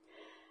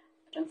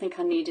I don't think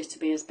I need it to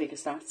be as big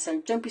as that.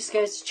 So don't be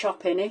scared to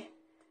chop in it.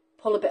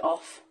 Pull a bit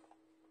off.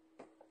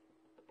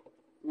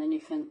 And then you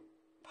can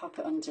pop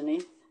it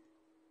underneath.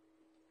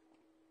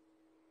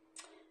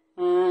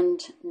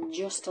 And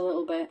just a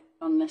little bit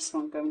on this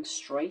one going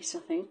straight, I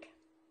think.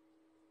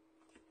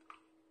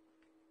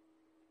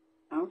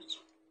 out.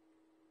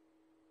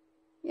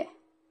 Yeah.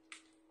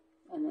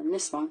 And then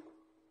this one,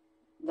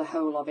 the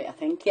whole of it, I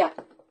think. Yeah,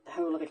 the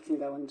whole of it can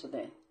go under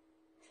there.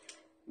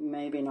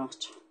 Maybe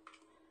not.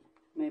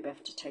 Maybe I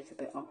have to take a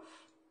bit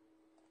off.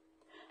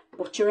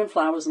 Butchering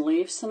flowers and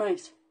leaves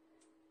tonight.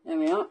 There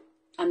we are.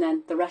 And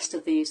then the rest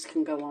of these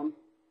can go on.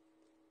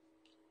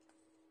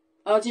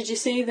 Oh, did you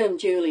see them,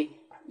 Julie?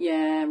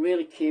 Yeah,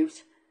 really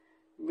cute.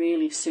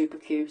 Really super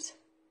cute.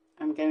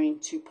 I'm going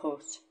to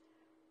put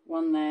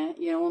one there.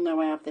 You all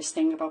know I have this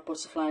thing about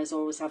butterflies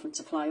always having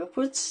to fly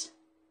upwards.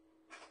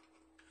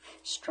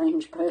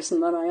 Strange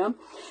person that I am.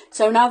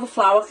 So now the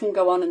flower can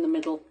go on in the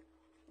middle.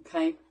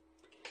 Okay.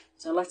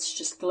 So let's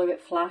just glue it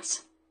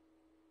flat.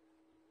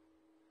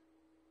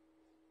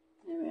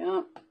 There we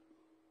are.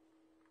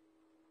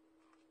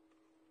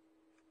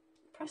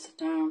 Press it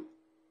down.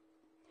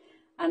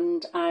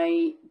 And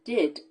I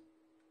did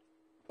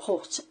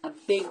put a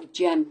big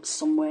gem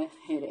somewhere.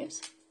 Here it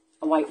is.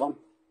 A white one.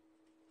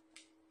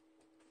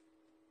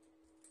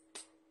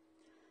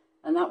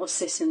 And that will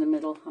sit in the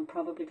middle. I'm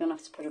probably going to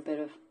have to put a bit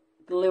of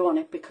glue on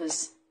it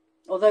because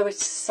although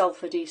it's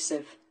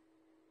self-adhesive,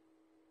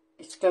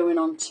 it's going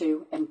on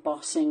to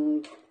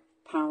embossing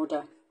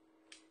powder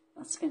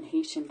that's been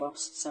heat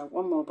embossed. So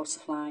one more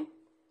butterfly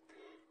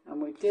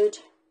and we're good.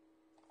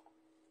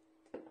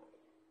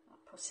 I'll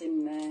put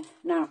in there.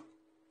 Now,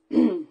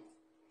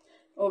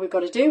 all we've got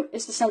to do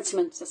is the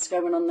sentiment that's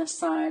going on this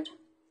side.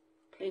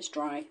 Please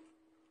dry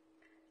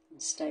and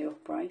stay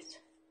upright.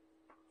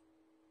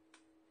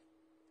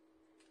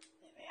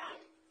 There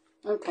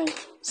we are. Okay,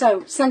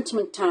 so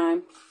sentiment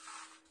time.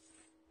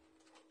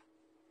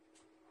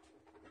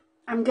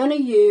 I'm going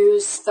to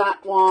use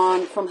that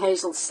one from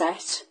Hazel's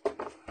set.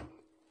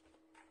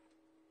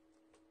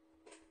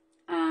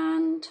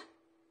 And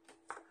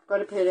I've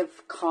got a bit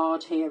of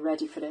card here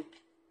ready for it.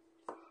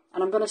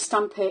 And I'm going to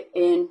stamp it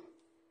in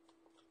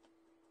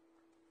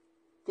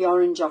the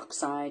orange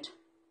oxide.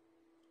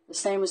 The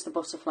same as the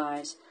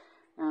butterflies.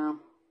 Now,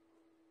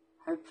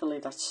 hopefully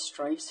that's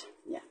straight.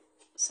 Yeah,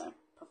 so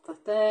pop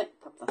that there,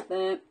 pop that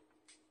there.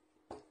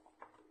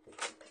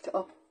 Pick it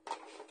up.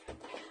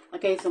 I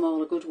gave them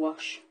all a good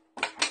wash.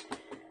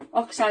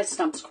 Oxide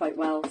stamps quite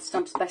well.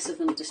 Stamps better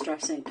than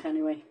distress ink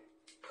anyway.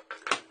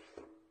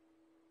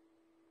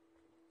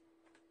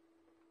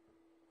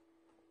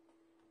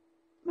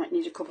 Might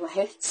need a couple of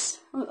hits.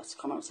 Oh, that's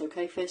come out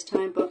okay first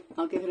time, but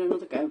I'll give it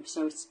another go.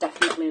 So it's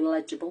definitely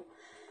legible.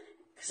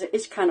 Because it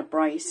is kind of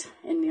bright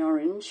in the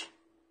orange.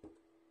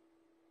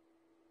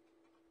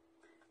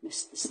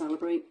 Missed the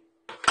celebrate.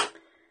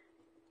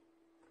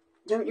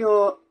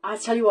 I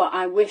tell you what,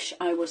 I wish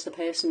I was the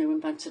person who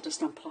invented a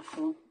stamp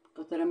platform.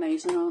 But they're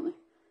amazing, aren't they?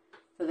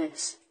 For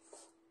this.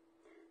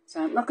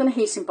 So I'm not going to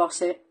heat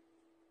emboss it.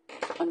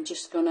 I'm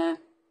just going to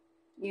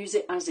use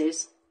it as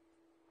is.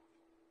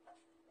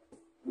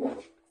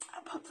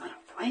 I'll pop that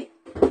out the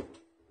way.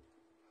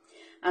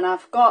 And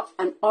I've got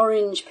an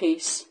orange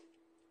piece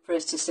for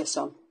it to sit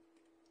on.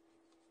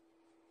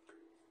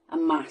 A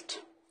mat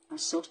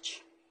as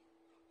such.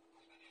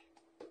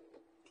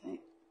 Okay.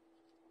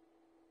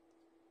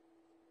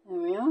 There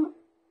we are.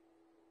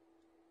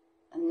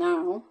 And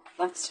now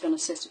that's going to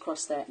sit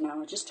across there.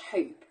 Now I just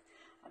hope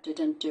I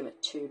didn't do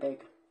it too big,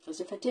 because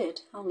if I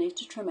did, I'll need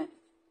to trim it.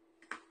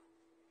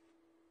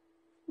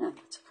 No,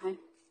 that's okay.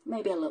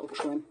 Maybe a little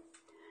trim.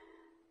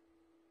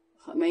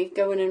 Look at me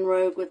going in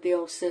rogue with the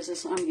old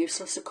scissors. I'm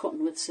useless at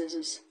cutting with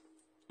scissors.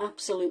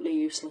 Absolutely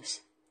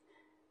useless.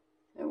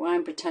 So why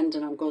I'm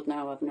pretending I'm good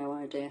now, I've no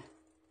idea.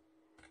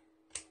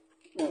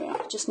 There we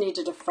are. Just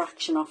needed a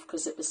fraction off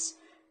because it was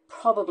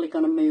probably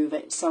going to move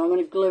it. So I'm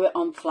going to glue it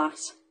on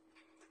flat.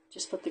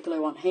 Just put the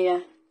glue on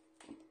here.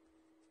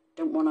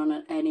 Don't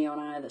want any on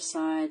either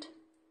side.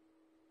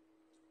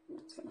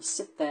 It's going to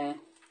sit there.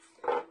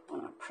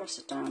 And I'll press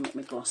it down with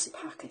my glossy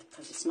packet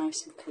because it's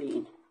nice and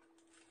clean.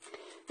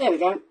 There we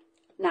go.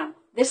 Now,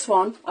 this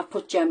one I've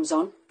put gems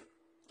on.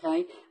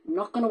 Okay, I'm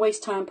not going to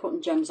waste time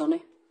putting gems on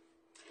it.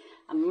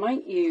 I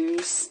might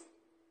use,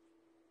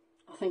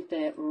 I think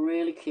they're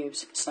really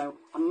cute, so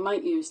I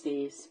might use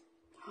these.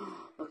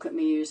 Look at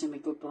me using my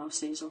good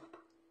glossies up.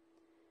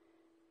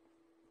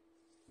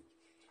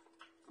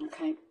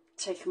 Okay,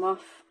 take them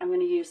off. I'm going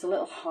to use the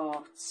little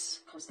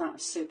hearts because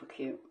that's super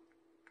cute.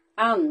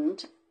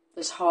 And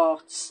there's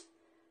hearts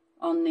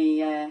on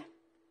the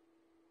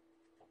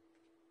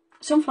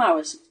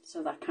sunflowers,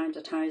 so that kind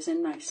of ties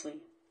in nicely.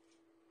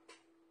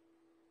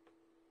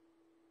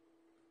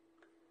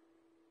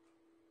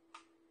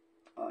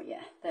 Oh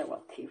yeah, they're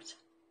well cute.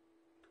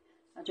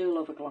 I do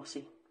love a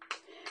glossy.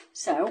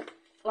 So,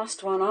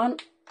 last one on.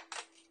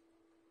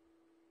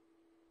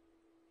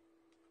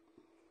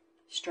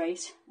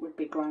 Straight would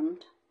be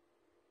grand.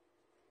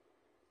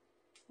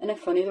 Isn't it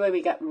funny the way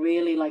we get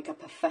really like a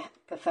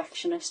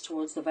perfectionist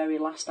towards the very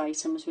last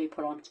items we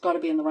put on? It's got to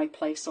be in the right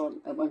place or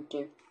it won't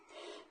do.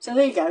 So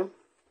there you go.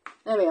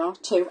 There we are,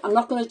 2. I'm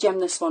not going to gem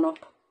this one up.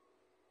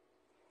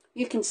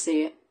 You can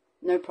see it,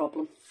 no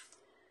problem.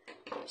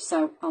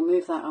 So I'll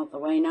move that out of the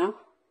way now.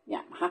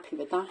 Yeah, I'm happy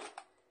with that.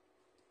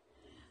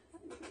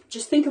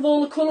 just think of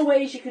all the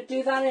colourways you could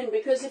do that in,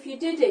 because if you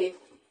did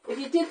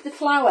the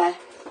flower,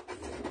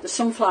 the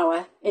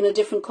sunflower, in a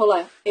different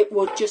colour, it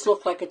would just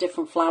look like a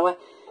different flower.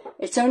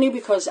 It's only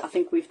because I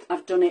think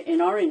I've done it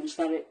in orange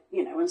that it,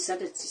 you know, and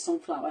said it's a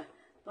sunflower.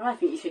 But I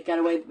think you could get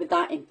away with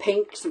that in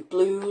pinks and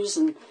blues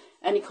and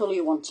any colour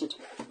you wanted.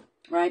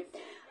 Right,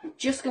 I'm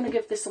just going to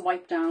give this a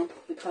wipe down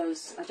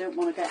because I don't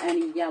want to get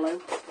any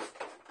yellow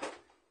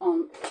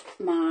on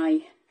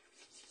my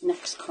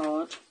next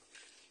card.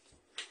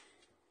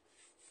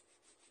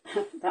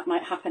 That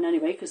might happen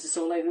anyway because it's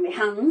all over my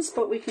hands,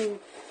 but we can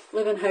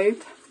live in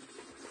hope.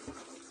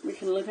 We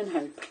can live in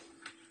hope.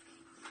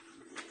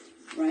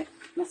 Right,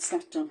 that's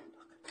that done.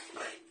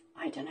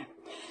 I don't know.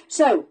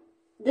 So,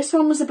 this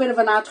one was a bit of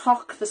an ad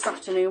hoc this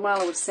afternoon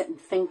while I was sitting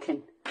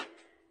thinking.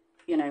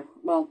 You know,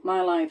 well,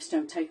 my lives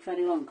don't take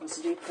very long because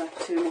I do prep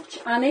too much.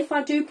 And if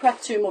I do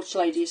prep too much,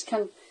 ladies,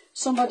 can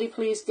somebody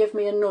please give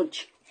me a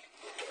nudge?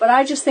 But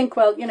I just think,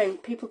 well, you know,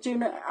 people do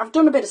know. I've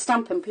done a bit of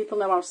stamping. People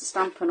know how to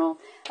stamp and all.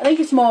 I think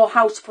it's more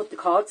how to put the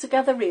card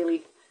together,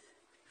 really.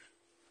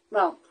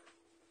 Well,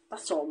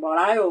 that's all what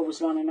I always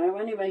want to know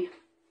anyway.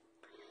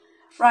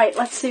 Right,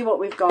 let's see what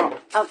we've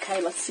got.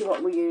 Okay, let's see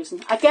what we're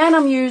using. Again,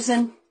 I'm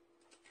using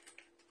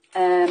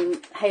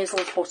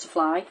Hazel's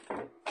Butterfly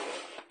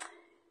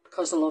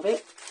because I love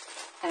it.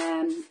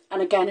 And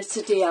again, it's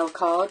a DL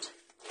card.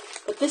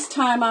 But this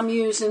time I'm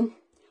using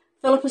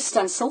Philippa's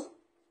Stencil.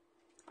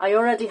 I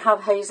already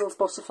have Hazel's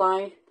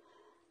Butterfly,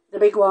 the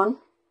big one,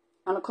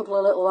 and a couple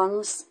of little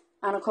ones,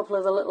 and a couple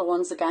of the little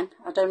ones again.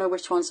 I don't know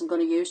which ones I'm going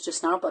to use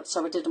just now, but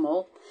so I did them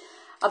all.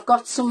 I've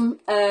got some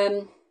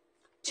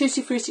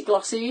Tutti Frutti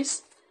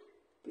Glossies,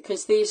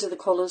 because these are the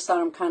colours that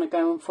I'm kind of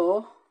going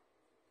for.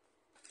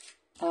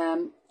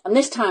 And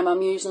this time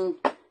I'm using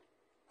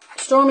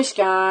Stormy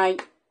Sky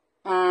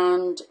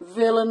and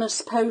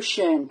Villainous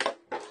Potion.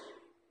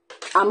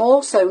 I'm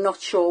also not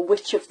sure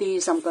which of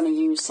these I'm going to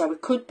use, so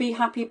it could be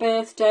Happy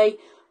Birthday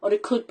or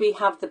it could be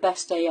Have the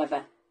Best Day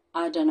Ever.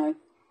 I don't know.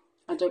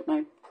 I don't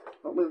know,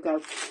 but we'll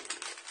go.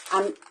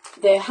 And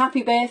the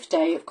Happy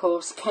Birthday, of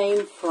course,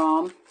 came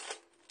from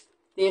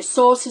the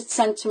Assorted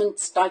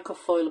Sentiments die-cut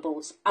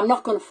foilables. I'm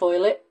not going to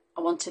foil it.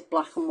 I want it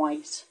black and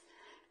white.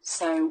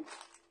 So,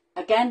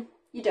 again,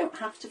 you don't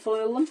have to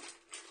foil them.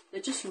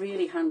 They're just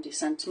really handy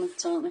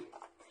sentiments, aren't they?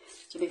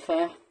 To be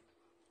fair.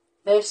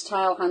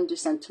 Versatile, handy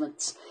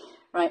sentiments.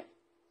 Right.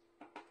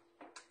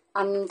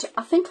 And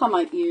I think I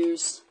might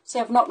use... See,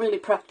 I've not really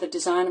prepped the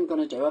design I'm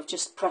going to do. I've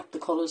just prepped the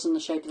colours and the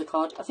shape of the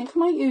card. I think I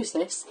might use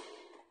this.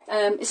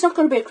 It's not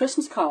going to be a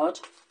Christmas card.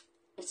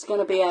 It's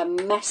going to be a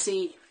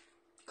messy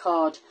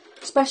card.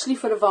 Especially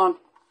for Yvonne,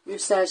 who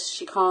says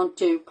she can't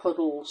do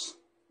puddles.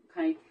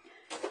 Okay.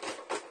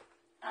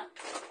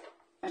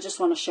 I just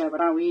want to show her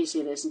how easy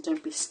it is and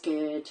don't be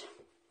scared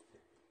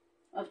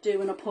of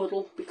doing a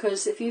puddle.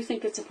 Because if you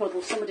think it's a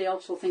puddle, somebody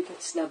else will think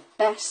it's the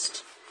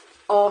best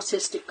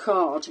artistic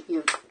card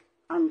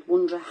and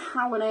wonder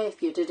how on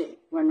earth you did it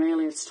when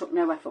really it's took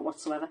no effort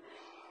whatsoever.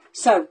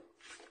 So,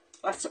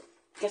 let's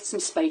get some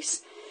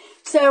space.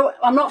 So,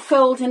 I'm not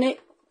folding it.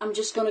 I'm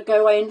just going to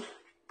go in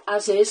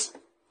as is.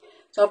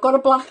 So, I've got a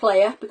black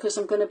layer because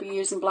I'm going to be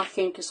using black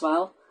ink as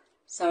well.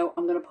 So,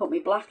 I'm going to put my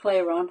black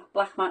layer on,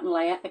 black matte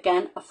layer.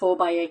 Again, a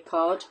 4x8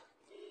 card.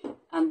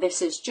 And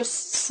this is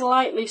just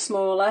slightly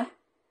smaller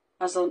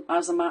as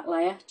a matte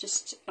layer.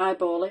 Just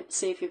eyeball it,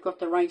 see if you've got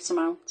the right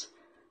amount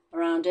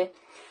around it.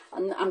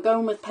 And I'm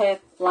going with pear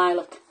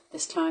lilac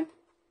this time,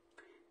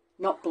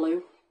 not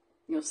blue.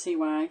 You'll see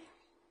why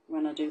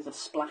when I do the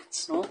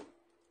splats and all.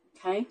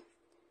 Okay,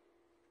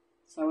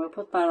 so we'll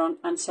put that on,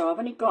 and so I've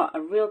only got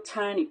a real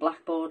tiny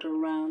black border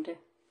around it.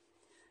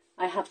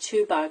 I have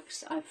 2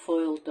 bags. I've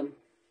foiled them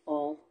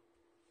all,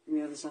 and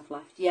the others I've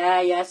left.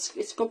 Yeah, it's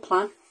a good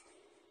plan.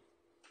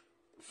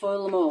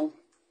 Foil them all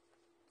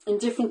in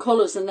different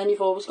colours, and then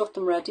you've always got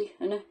them ready,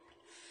 innit?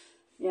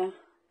 Yeah.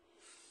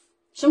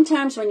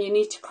 Sometimes when you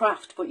need to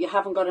craft but you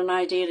haven't got an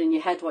idea in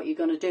your head what you're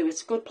going to do,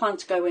 it's a good plan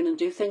to go in and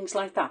do things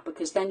like that,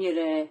 because then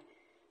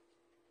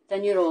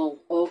you're all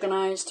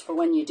organised for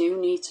when you do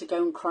need to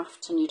go and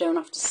craft and you don't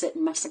have to sit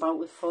and mess about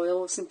with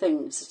foils and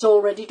things. It's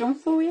already done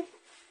for you.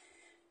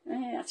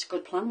 Yeah, that's a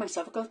good plan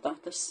myself. I've got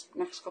that this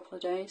next couple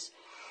of days.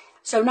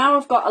 So now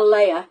I've got a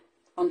layer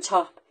on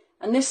top,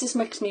 and this is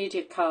mixed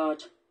media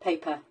card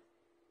paper.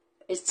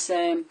 It's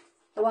the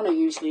one I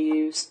usually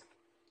use.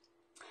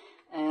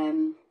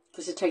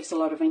 Because it takes a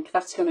lot of ink.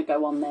 That's going to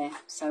go on there.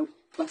 So,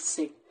 let's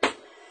see.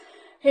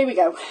 Here we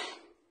go.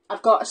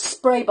 I've got a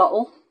spray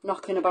bottle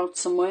knocking about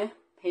somewhere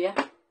here.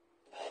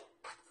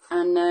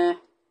 And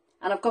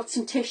I've got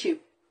some tissue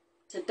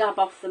to dab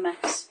off the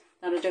mess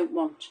that I don't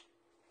want.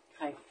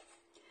 Okay.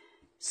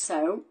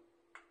 So,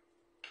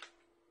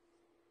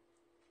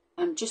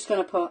 I'm just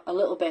going to put a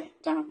little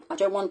bit down. I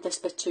don't want this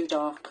bit too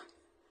dark.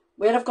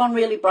 Where I've gone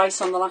really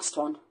bright on the last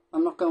one,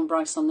 I'm not going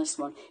bright on this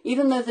one.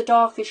 Even though the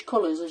darkish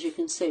colours, as you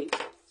can see,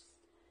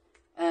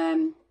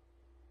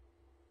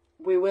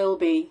 we will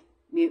be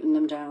muting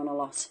them down a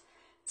lot.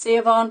 See,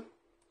 Yvonne?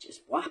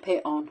 Just whap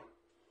it on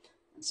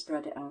and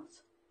spread it out.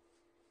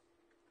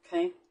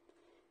 Okay?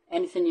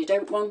 anything you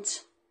don't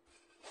want.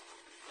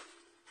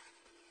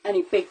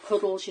 Any big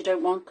puddles you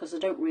don't want, because I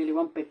don't really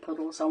want big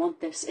puddles. I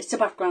want this. It's a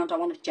background. I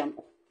want it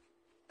gentle.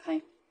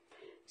 Okay.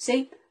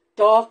 See,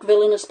 dark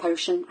villainous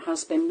potion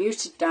has been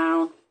muted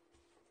down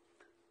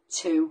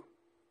to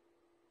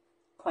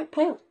quite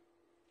pale.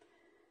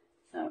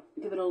 So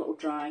give it a little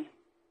dry.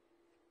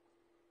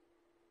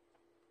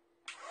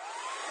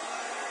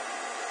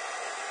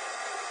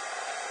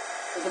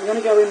 Because I'm going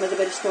to go in with a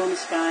bit of Stormy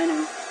Sky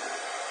now.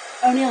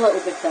 Only a little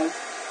bit though.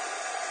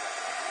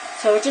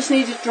 So I just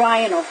need it dry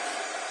enough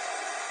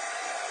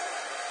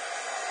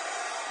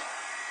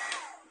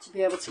to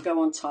be able to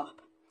go on top.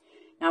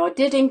 Now I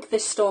did ink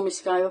this Stormy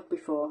Sky up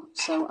before,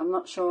 so I'm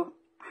not sure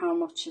how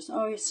much is...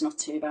 Oh, it's not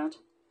too bad.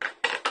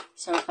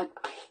 So I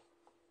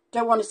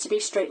don't want it to be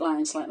straight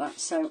lines like that,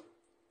 so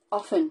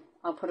often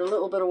I'll put a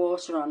little bit of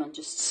water on and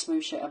just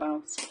smoosh it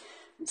about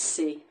and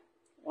see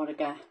what I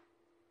get.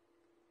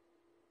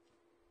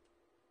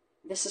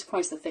 This is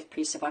quite a thick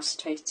piece of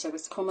acetate, so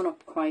it's coming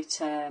up quite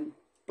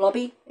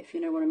blobby, if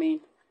you know what I mean.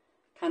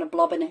 Kind of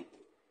blobbing it.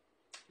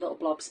 Little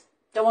blobs.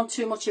 Don't want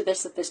too much of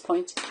this at this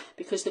point,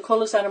 because the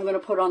colours that I'm going to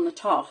put on the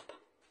top,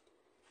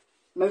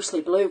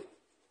 mostly blue.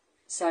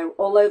 So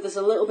although there's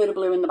a little bit of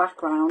blue in the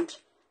background,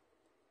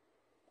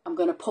 I'm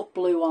going to put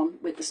blue on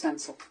with the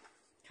stencil.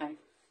 Okay.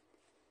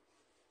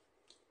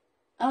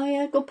 Oh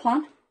yeah, good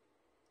plan.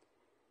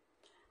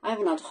 I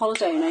haven't had a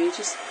holiday in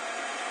ages.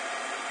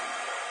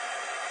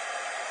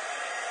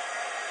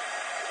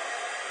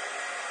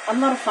 I'm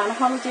not a fan of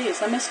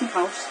holidays. I miss my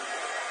house.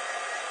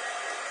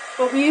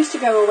 But we used to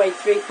go away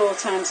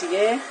 3-4 times a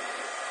year.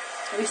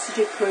 I used to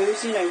do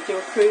cruise, you know, do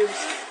a cruise.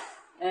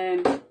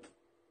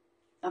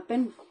 I've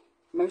been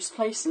most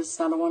places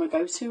that I want to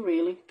go to,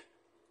 really.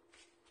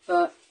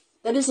 But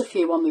there is a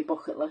few on my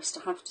bucket list,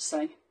 I have to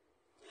say.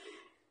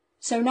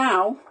 So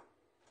now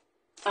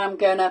I'm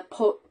going to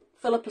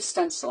fill up a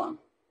stencil on,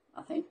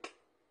 I think.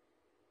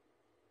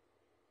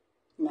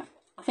 No,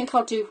 I think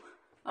I'll do,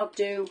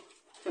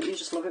 don't you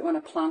just love it when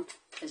a plan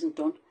isn't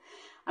done?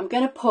 I'm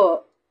going to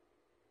put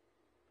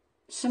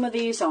some of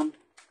these on.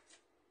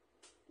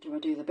 Do I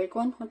do the big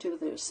one or do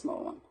the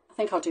small one? I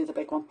think I'll do the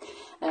big one.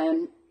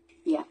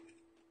 Yeah.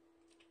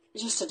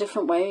 It's just a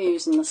different way of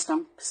using the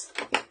stamps.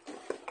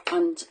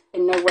 And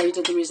in no way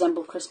do they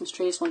resemble Christmas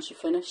trees once you're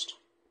finished.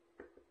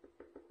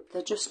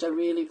 They're just a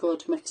really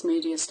good mixed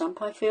media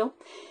stamp, I feel.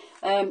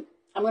 I'm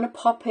going to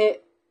pop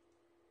it.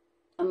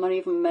 I'm not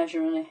even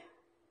measuring it.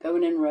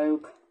 Going in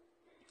rogue.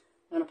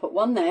 I'm going to put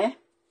one there.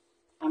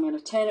 I'm going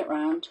to turn it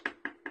round.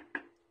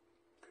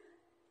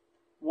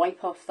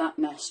 Wipe off that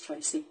mess,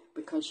 Tracy,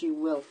 because you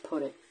will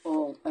put it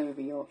all over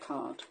your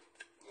card.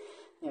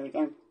 There we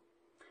go.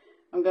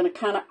 I'm going to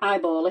kind of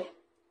eyeball it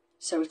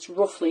so it's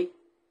roughly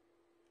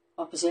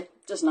opposite.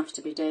 Doesn't have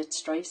to be dead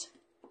straight.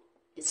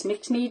 It's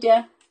mixed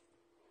media,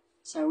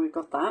 so we've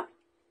got that.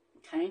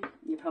 Okay,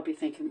 you're probably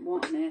thinking,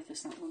 what on earth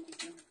is that woman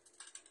doing?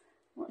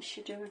 What is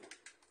she doing?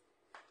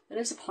 There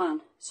is a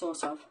plan,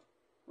 sort of.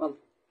 Well,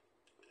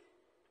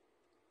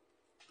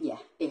 yeah,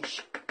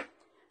 ish.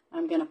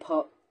 I'm going to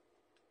put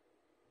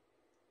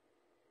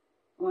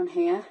one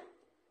here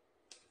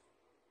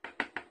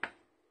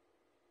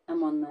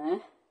and one there.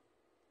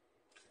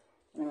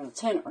 And I'm going to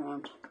turn it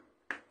around.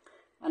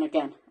 And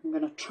again, I'm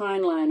going to try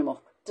and line them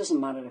up.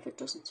 Doesn't matter if it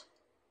doesn't.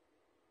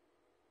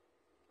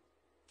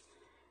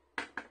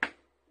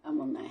 And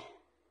one there.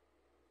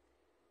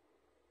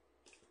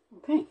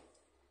 Okay.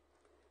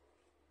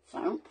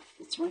 So,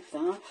 let's wipe that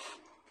off.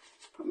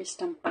 Put my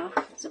stamp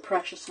back. It's a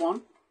precious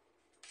one.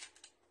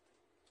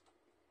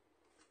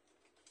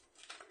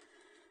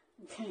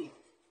 Okay.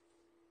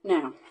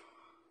 Now,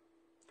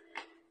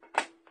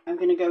 I'm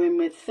going to go in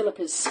with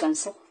Philippa's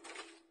stencil.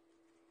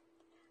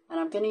 And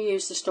I'm going to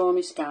use the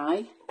Stormy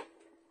Sky.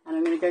 And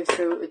I'm going to go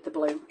through it with the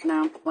blue.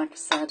 Now, like I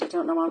said, I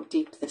don't know how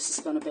deep this is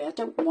going to be. I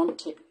don't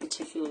want it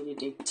particularly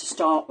deep to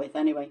start with,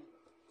 anyway.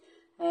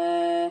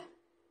 Yeah,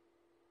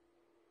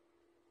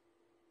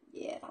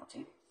 that'll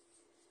do.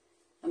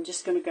 I'm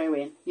just going to go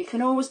in. You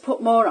can always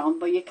put more on,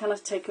 but you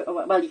cannot take it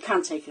away. Well, you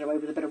can take it away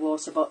with a bit of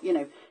water, but, you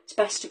know, it's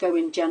best to go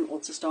in gentle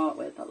to start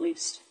with, at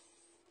least.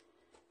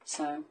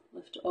 So,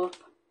 lift it up.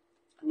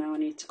 And now I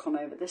need to come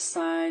over this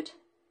side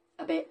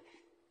a bit.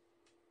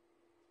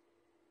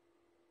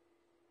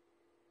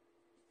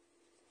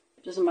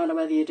 It doesn't matter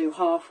whether you do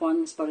half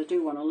ones, but I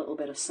do want a little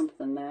bit of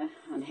something there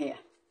and here.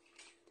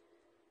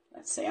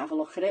 Let's see, have a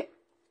look at it.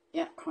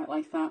 Yeah, quite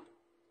like that.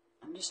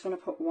 I'm just going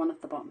to put one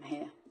at the bottom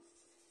here.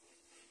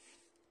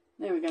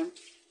 There we go.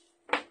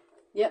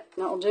 Yep,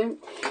 that'll do.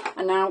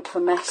 And now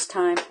for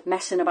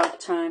messing about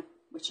time,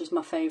 which is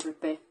my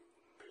favourite bit.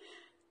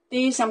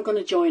 These I'm going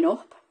to join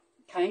up,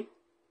 okay?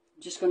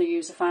 I'm just going to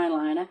use a fine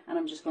liner and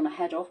I'm just going to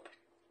head up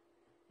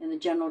in the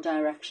general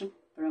direction.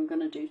 But I'm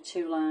going to do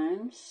 2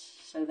 lines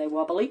so they're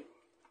wobbly.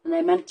 And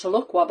they're meant to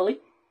look wobbly.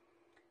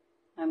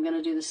 I'm going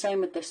to do the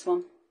same with this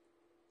one.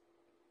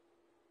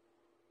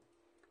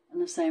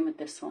 And the same with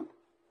this one.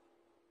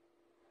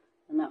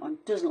 And that one.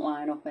 doesn't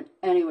line up in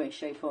any way,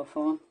 shape or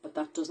form, but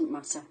that doesn't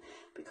matter,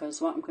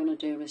 because what I'm going to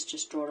do is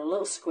just draw a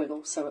little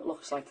squiggle so it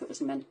looks like it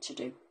was meant to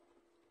do.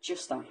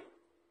 Just that.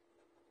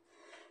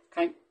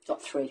 Okay,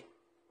 got 3.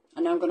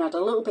 And now I'm going to add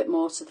a little bit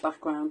more to the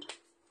background.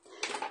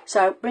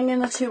 So bring in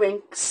the 2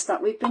 inks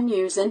that we've been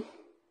using.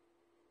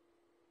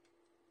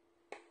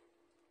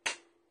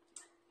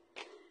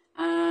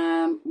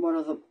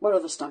 What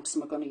other stamps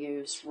am I going to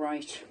use?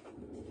 Right,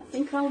 I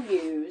think I'll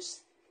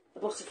use the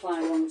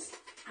butterfly ones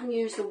and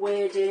use the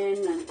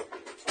wording and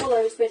all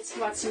those bits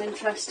to add some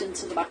interest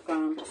into the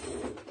background.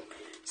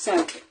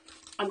 So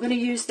I'm going to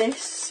use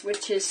this,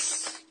 which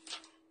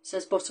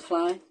says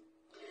butterfly.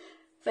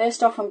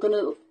 First off, I'm going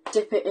to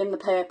dip it in the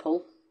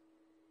purple.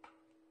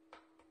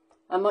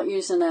 I'm not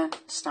using a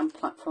stamp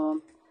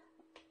platform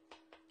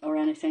or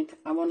anything.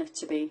 I want it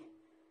to be,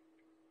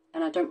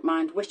 and I don't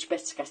mind which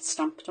bits get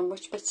stamped and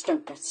which bits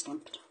don't get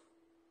stamped.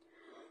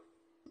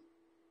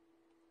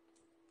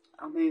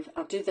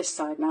 I'll do this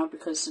side now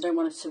because I don't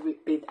want it to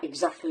be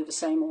exactly the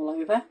same all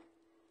over.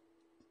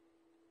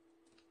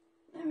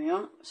 There we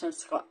are. So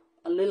it's got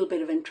a little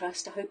bit of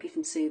interest. I hope you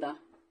can see that.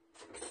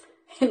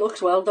 It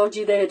looks well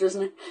dodgy there,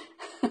 doesn't it?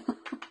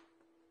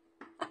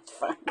 That's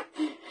fine.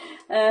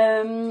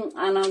 And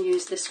I'll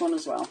use this one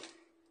as well.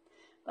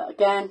 But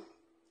again,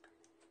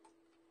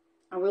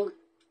 I will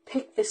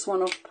pick this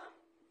one up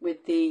with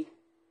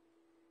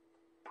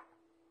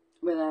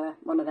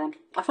one of them.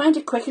 I find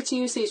it quicker to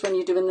use these when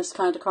you're doing this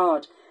kind of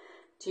card,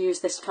 to use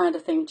this kind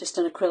of thing, just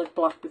an acrylic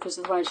block, because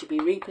otherwise you'd be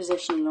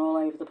repositioning all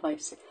over the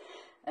place.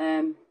 So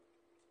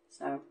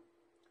I'm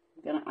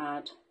going to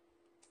add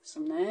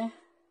some there,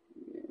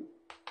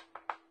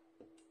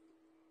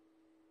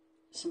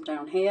 some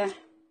down here.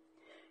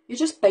 You're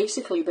just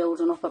basically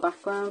building up a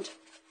background,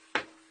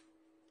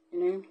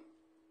 you know.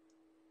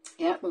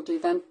 Yeah, we'll do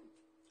them.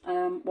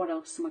 What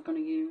else am I going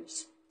to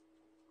use?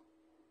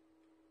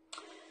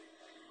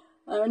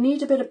 I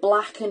need a bit of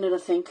black in it, I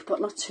think,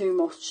 but not too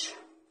much.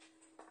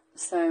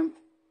 So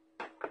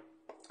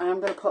I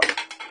am going to put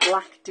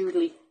black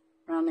doodly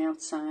around the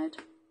outside,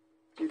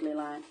 doodly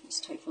line. Let's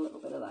take a little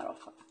bit of that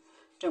off.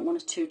 Don't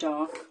want it too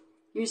dark.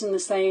 Using the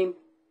same,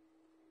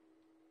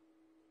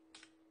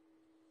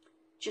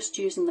 just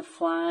using the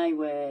fly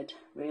word,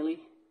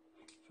 really,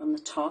 from the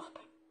top.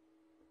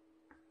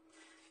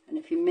 And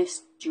if you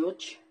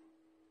misjudge,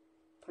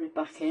 put it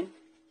back in.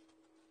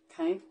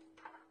 Okay.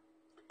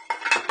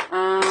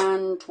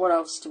 And what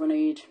else do I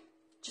need?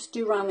 Just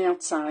do around the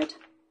outside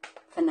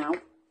for now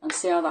and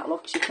see how that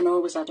looks. You can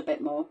always add a bit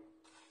more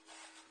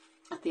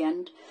at the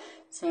end.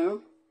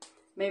 So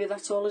maybe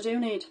that's all I do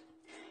need.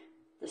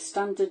 The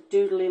standard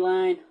doodly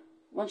line.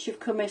 Once you've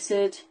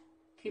committed,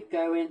 keep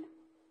going.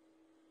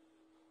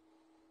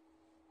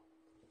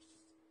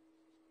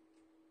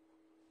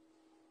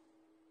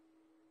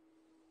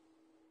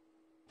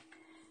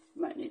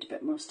 Might need a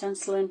bit more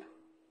stenciling,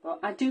 but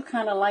I do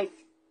kind of like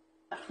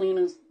a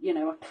clean, you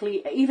know,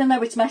 even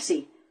though it's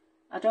messy,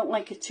 I don't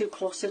like it too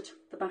cluttered,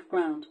 the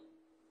background.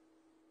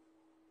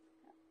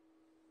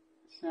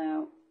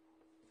 So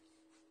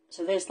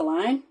there's the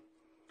line.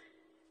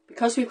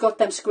 Because we've got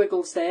them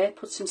squiggles there,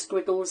 put some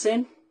squiggles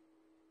in.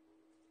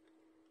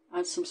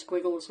 Add some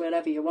squiggles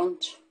wherever you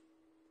want.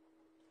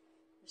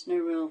 There's no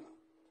real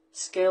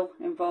skill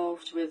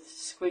involved with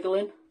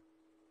squiggling.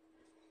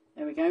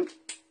 There we go.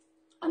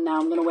 And now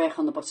I'm going to work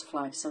on the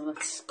butterfly. So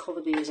let's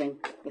cover these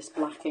ink, this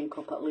black ink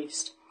up at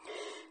least.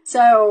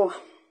 So,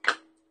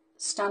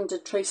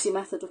 standard Tracey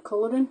method of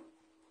colouring.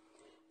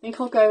 I think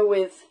I'll go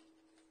with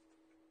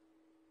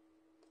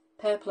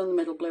purple in the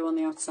middle, blue on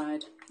the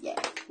outside. Yeah,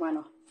 why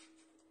not?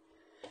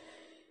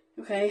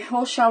 Okay,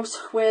 I'll shout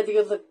where the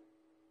other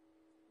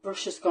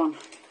brush has gone.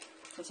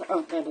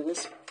 Oh, there it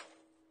is.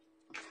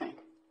 Okay,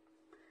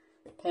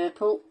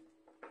 purple.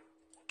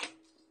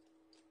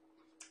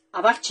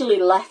 I've actually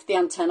left the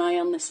antennae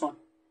on this one.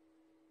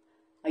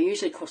 I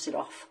usually cut it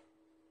off.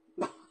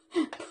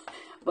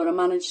 But I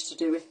managed to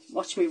do it.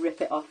 Watch me rip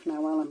it off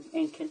now while I'm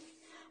inking.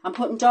 I'm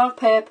putting dark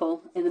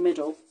purple in the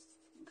middle,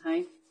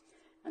 okay?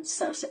 And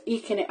so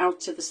eking it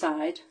out to the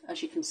side,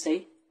 as you can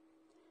see.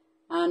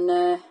 And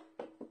then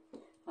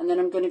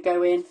I'm going to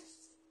go in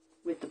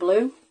with the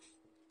blue.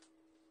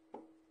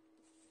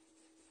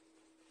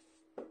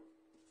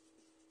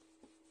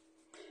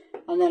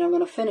 And then I'm going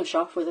to finish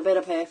off with a bit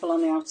of purple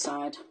on the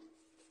outside,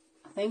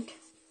 I think.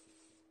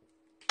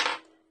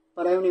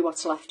 But only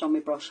what's left on my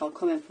brush. I'll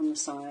come in from the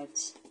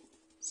sides.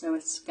 So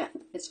it's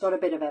got a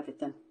bit of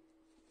everything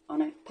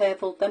on it.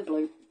 Purple, then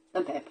blue,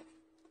 then purple.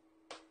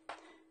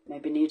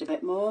 Maybe need a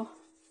bit more.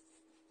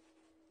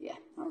 Yeah,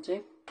 I'll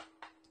do.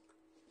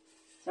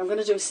 So I'm going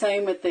to do the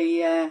same with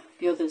the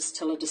others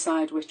till I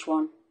decide which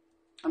one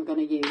I'm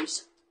going to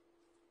use.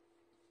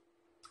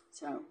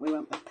 So we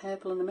went with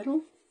purple in the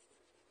middle.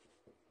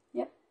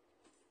 Yep.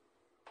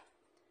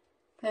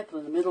 Purple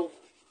in the middle.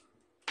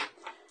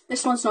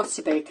 This one's not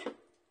so big.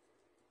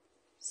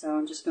 So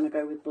I'm just going to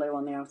go with blue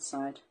on the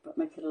outside, but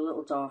make it a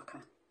little darker.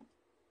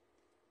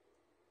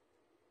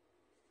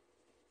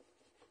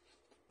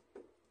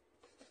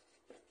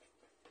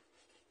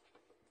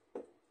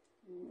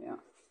 we are.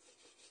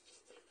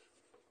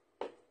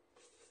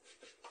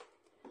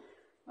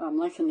 Oh, I'm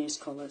liking these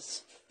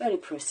colours. Very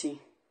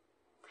pretty.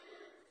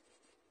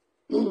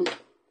 There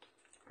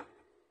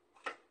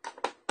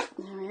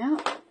we are.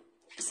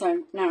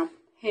 So now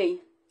he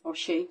or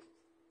she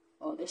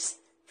or this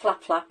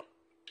flap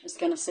is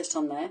going to sit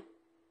on there.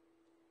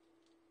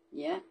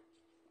 Yeah.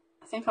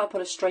 I think I'll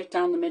put it straight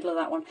down the middle of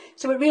that one.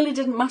 So it really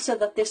didn't matter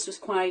that this was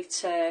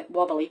quite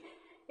wobbly.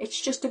 It's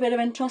just a bit of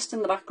interest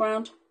in the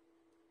background.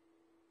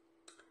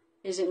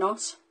 Is it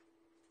not?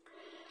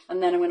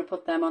 And then I'm going to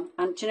put them on.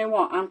 And do you know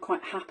what? I'm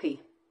quite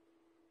happy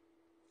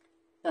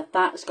that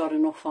that's got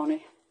enough on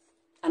it.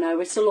 I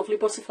know it's a lovely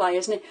butterfly,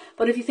 isn't it?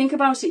 But if you think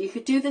about it, you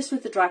could do this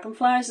with the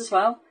dragonflies as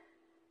well.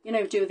 You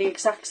know, do the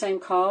exact same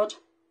card.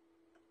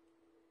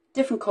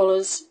 Different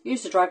colours.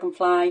 Use the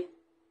dragonfly.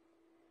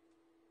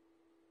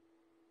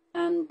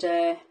 And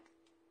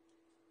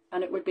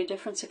it would be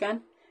different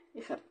again.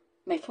 You could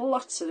make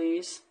lots of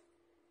these.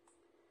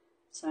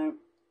 So,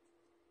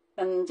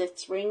 bend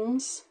its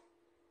wings.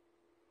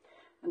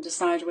 And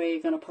decide where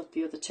you're going to put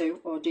the other two.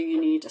 Or do you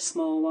need a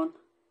small one?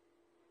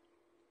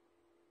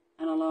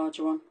 And a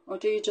larger one, or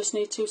do you just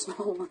need two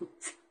small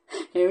ones?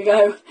 Here we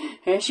go.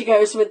 Here she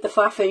goes with the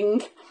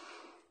faffing.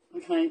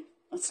 Okay,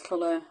 let's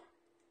colour.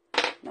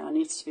 Now it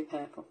needs to be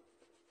purple.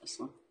 This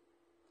one,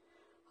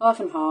 half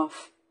and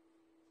half.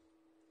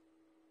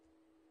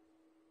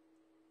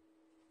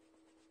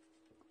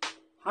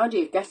 How do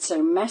you get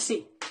so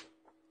messy?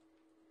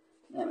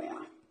 There we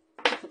are.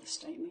 Look at the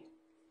stain.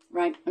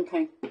 Right.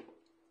 Okay.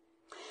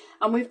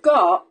 And we've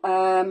got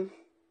the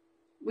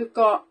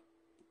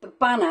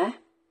banner.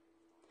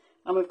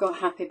 And we've got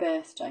happy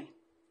birthday,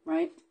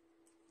 right?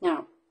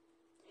 Now,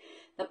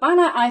 the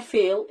banner I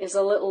feel is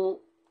a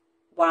little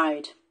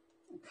wide,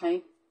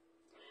 okay?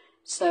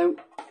 So,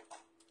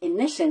 in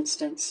this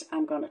instance,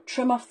 I'm going to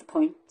trim off the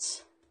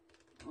points,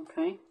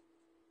 okay?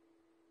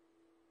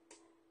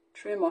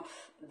 Trim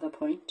off the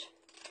point.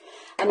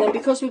 And then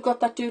because we've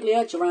got that doodly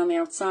edge around the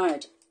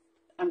outside,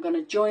 I'm going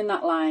to join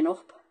that line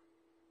up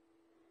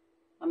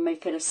and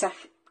make it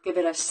give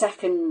it a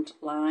second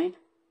line.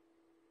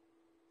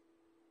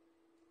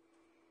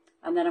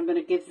 And then I'm going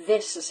to give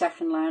this a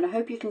second line. I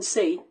hope you can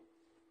see.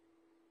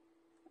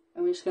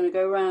 I'm just going to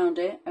go around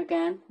it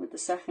again with the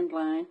second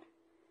line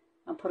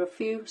and put a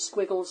few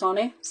squiggles on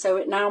it so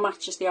it now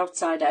matches the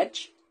outside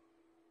edge.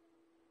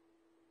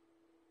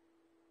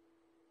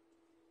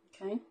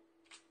 Okay.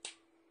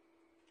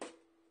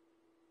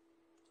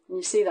 And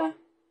you see that?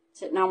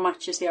 So it now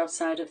matches the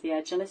outside of the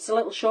edge, and it's a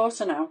little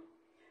shorter now.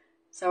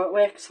 So it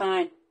works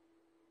fine.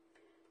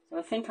 So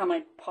I think I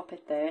might pop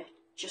it there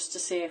just to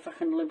see if I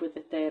can live with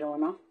it there or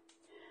not.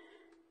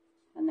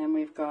 And then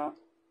we've got,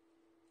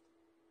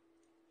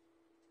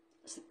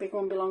 does the big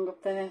one belong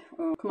up there?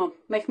 Oh, come on,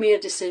 make me a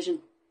decision.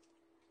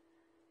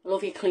 I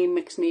love your clean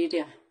mixed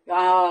media.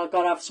 Ah, I've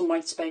got to have some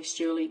white space,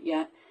 Julie,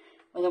 yeah.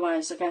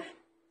 Otherwise I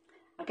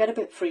get a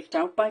bit freaked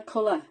out by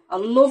colour. I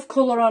love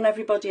colour on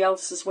everybody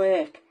else's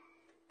work,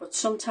 but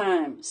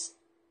sometimes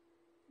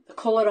the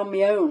colour on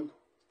my own,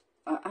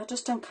 I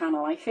just don't kind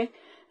of like it.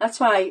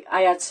 That's why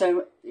I had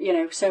so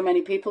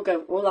many people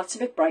go, oh, that's a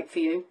bit bright for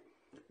you,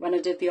 when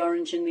I did the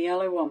orange and the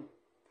yellow one.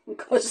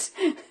 Because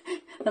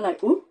they're like,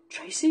 oh,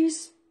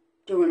 Tracey's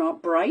doing all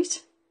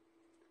bright.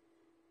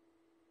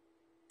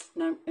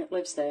 No, it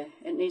lives there.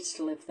 It needs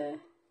to live there.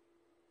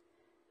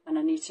 And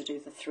I need to do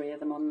the 3 of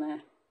them on there.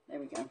 There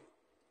we go.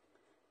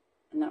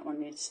 And that one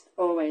needs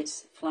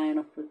always flying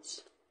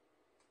upwards.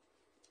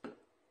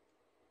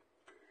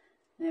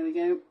 There we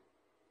go.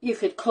 You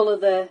could colour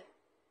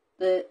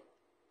the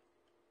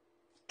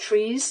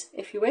trees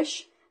if you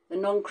wish. The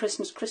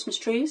non-Christmas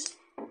trees.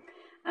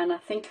 And I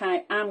think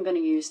I am going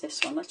to use this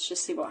one. Let's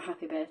just see what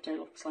happy birthday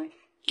looks like.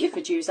 You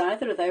could use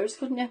either of those,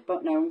 couldn't you?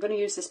 But no, I'm going to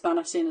use this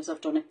banner as soon as I've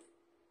done it.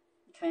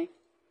 Okay.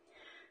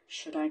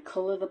 Should I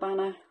colour the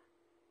banner?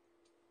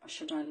 Or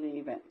should I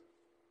leave it?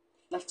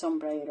 Let's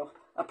ombre it up.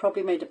 I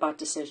probably made a bad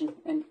decision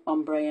in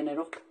ombreing it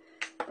up.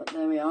 But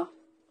there we are.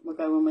 We're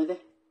going with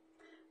it.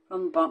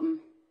 From the bottom,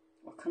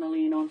 what can I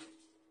lean on?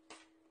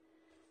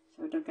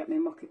 So I don't get my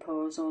mucky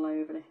paws all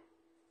over it.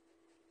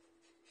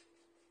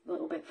 A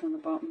little bit from the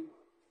bottom.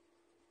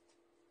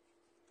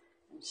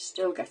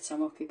 Still get some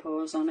mucky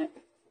paws on it.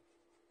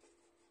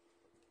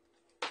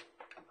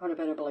 I've got a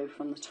bit of blue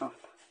from the top.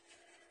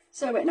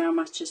 So it now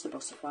matches the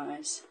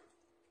butterflies.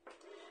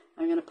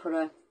 I'm going to put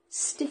a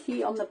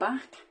sticky on the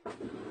back.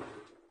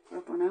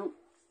 Grab one out.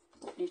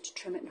 Need to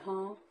trim it in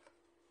half.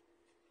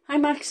 Hi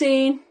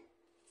Maxine.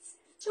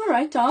 It's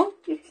alright, doll.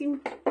 You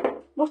can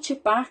watch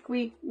it back.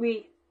 We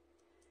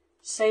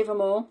save them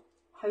all.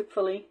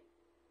 Hopefully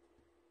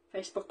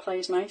Facebook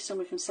plays nice and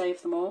we can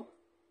save them all.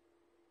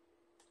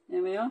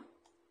 There we are.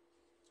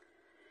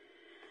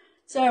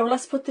 So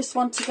let's put this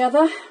one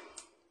together.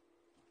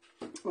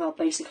 Well,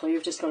 basically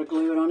you've just got to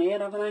glue it on here,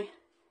 haven't I?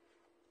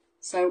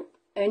 So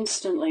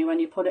instantly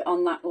when you put it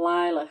on that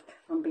lilac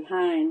from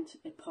behind,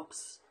 it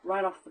pops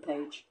right off the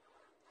page.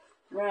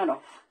 Right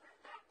off.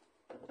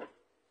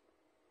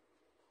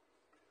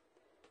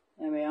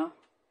 There we are.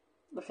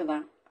 Look at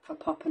that. for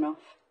popping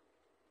off.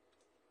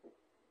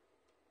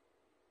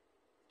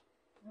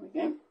 There we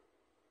go.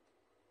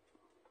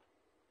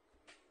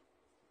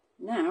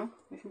 Now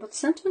we can put the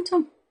sentiment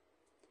on.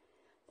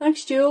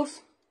 Thanks,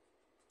 Jules.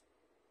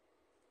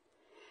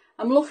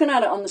 I'm looking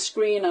at it on the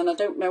screen and I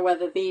don't know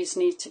whether these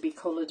need to be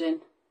coloured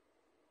in.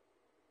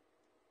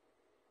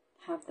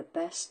 Have the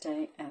best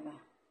day ever.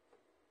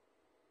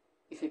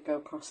 You could go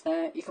across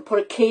there. You could put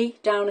a key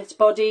down its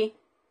body.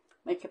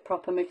 Make it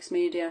proper mixed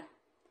media.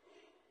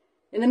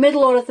 In the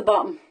middle or at the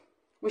bottom?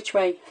 Which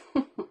way?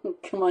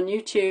 Come on,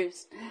 you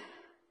choose.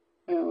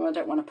 Oh, I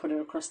don't want to put it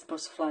across the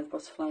butterfly. The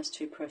butterfly is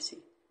too pretty.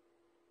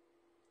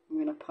 I'm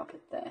going to pop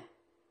it there.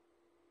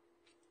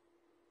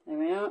 There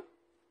we are.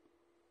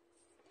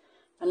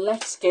 And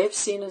let's give,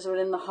 seeing as we're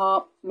in the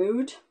heart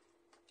mood,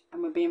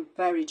 and we're being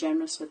very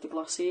generous with the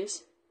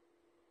glossies,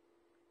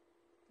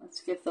 let's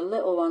give the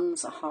little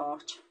ones a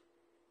heart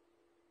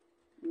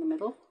in the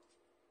middle.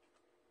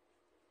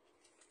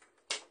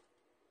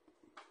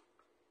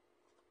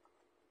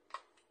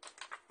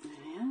 There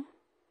we are.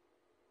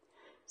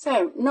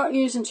 So, not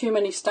using too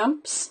many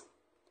stamps,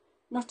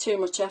 not too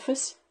much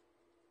effort.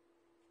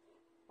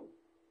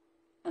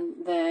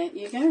 And there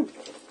you go.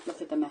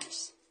 Look at the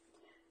mess.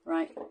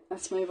 Right,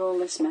 let's move all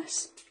this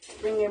mess.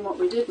 Bring in what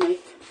we did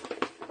make.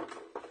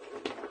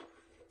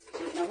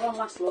 So now one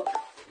last look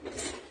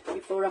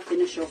before I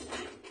finish up.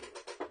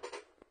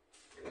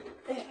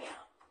 There we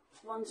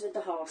are. Ones with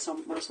the heart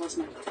on,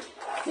 wasn't it?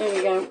 There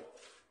we go.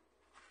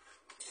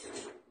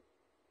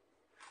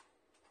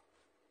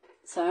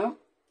 So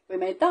we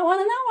made that one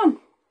and that one.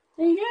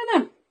 There you go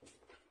then.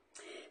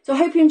 So I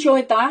hope you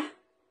enjoyed that.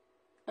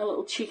 A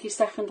little cheeky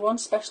second one,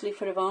 especially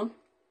for Yvonne.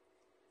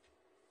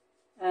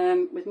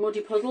 With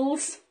Muddy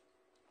Puddles.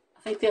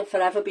 I think they'll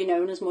forever be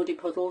known as Muddy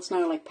Puddles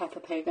now, like Peppa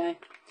Pig.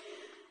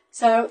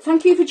 So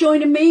thank you for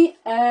joining me.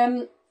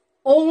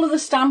 All of the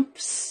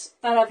stamps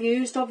that I've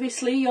used,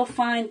 obviously, you'll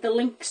find the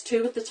links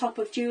to at the top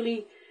of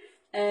Julie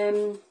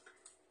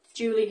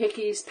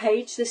Hickey's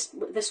page. This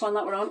one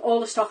that we're on.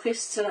 All the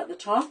stockists are at the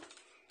top.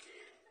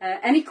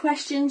 Any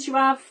questions you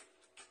have,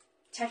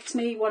 text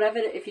me, whatever.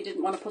 If you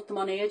didn't want to put them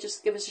on here,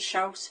 just give us a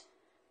shout.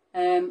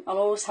 I'll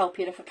always help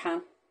you if I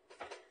can.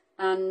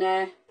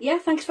 And yeah,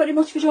 thanks very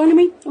much for joining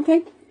me.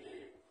 Okay,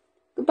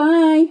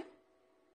 goodbye.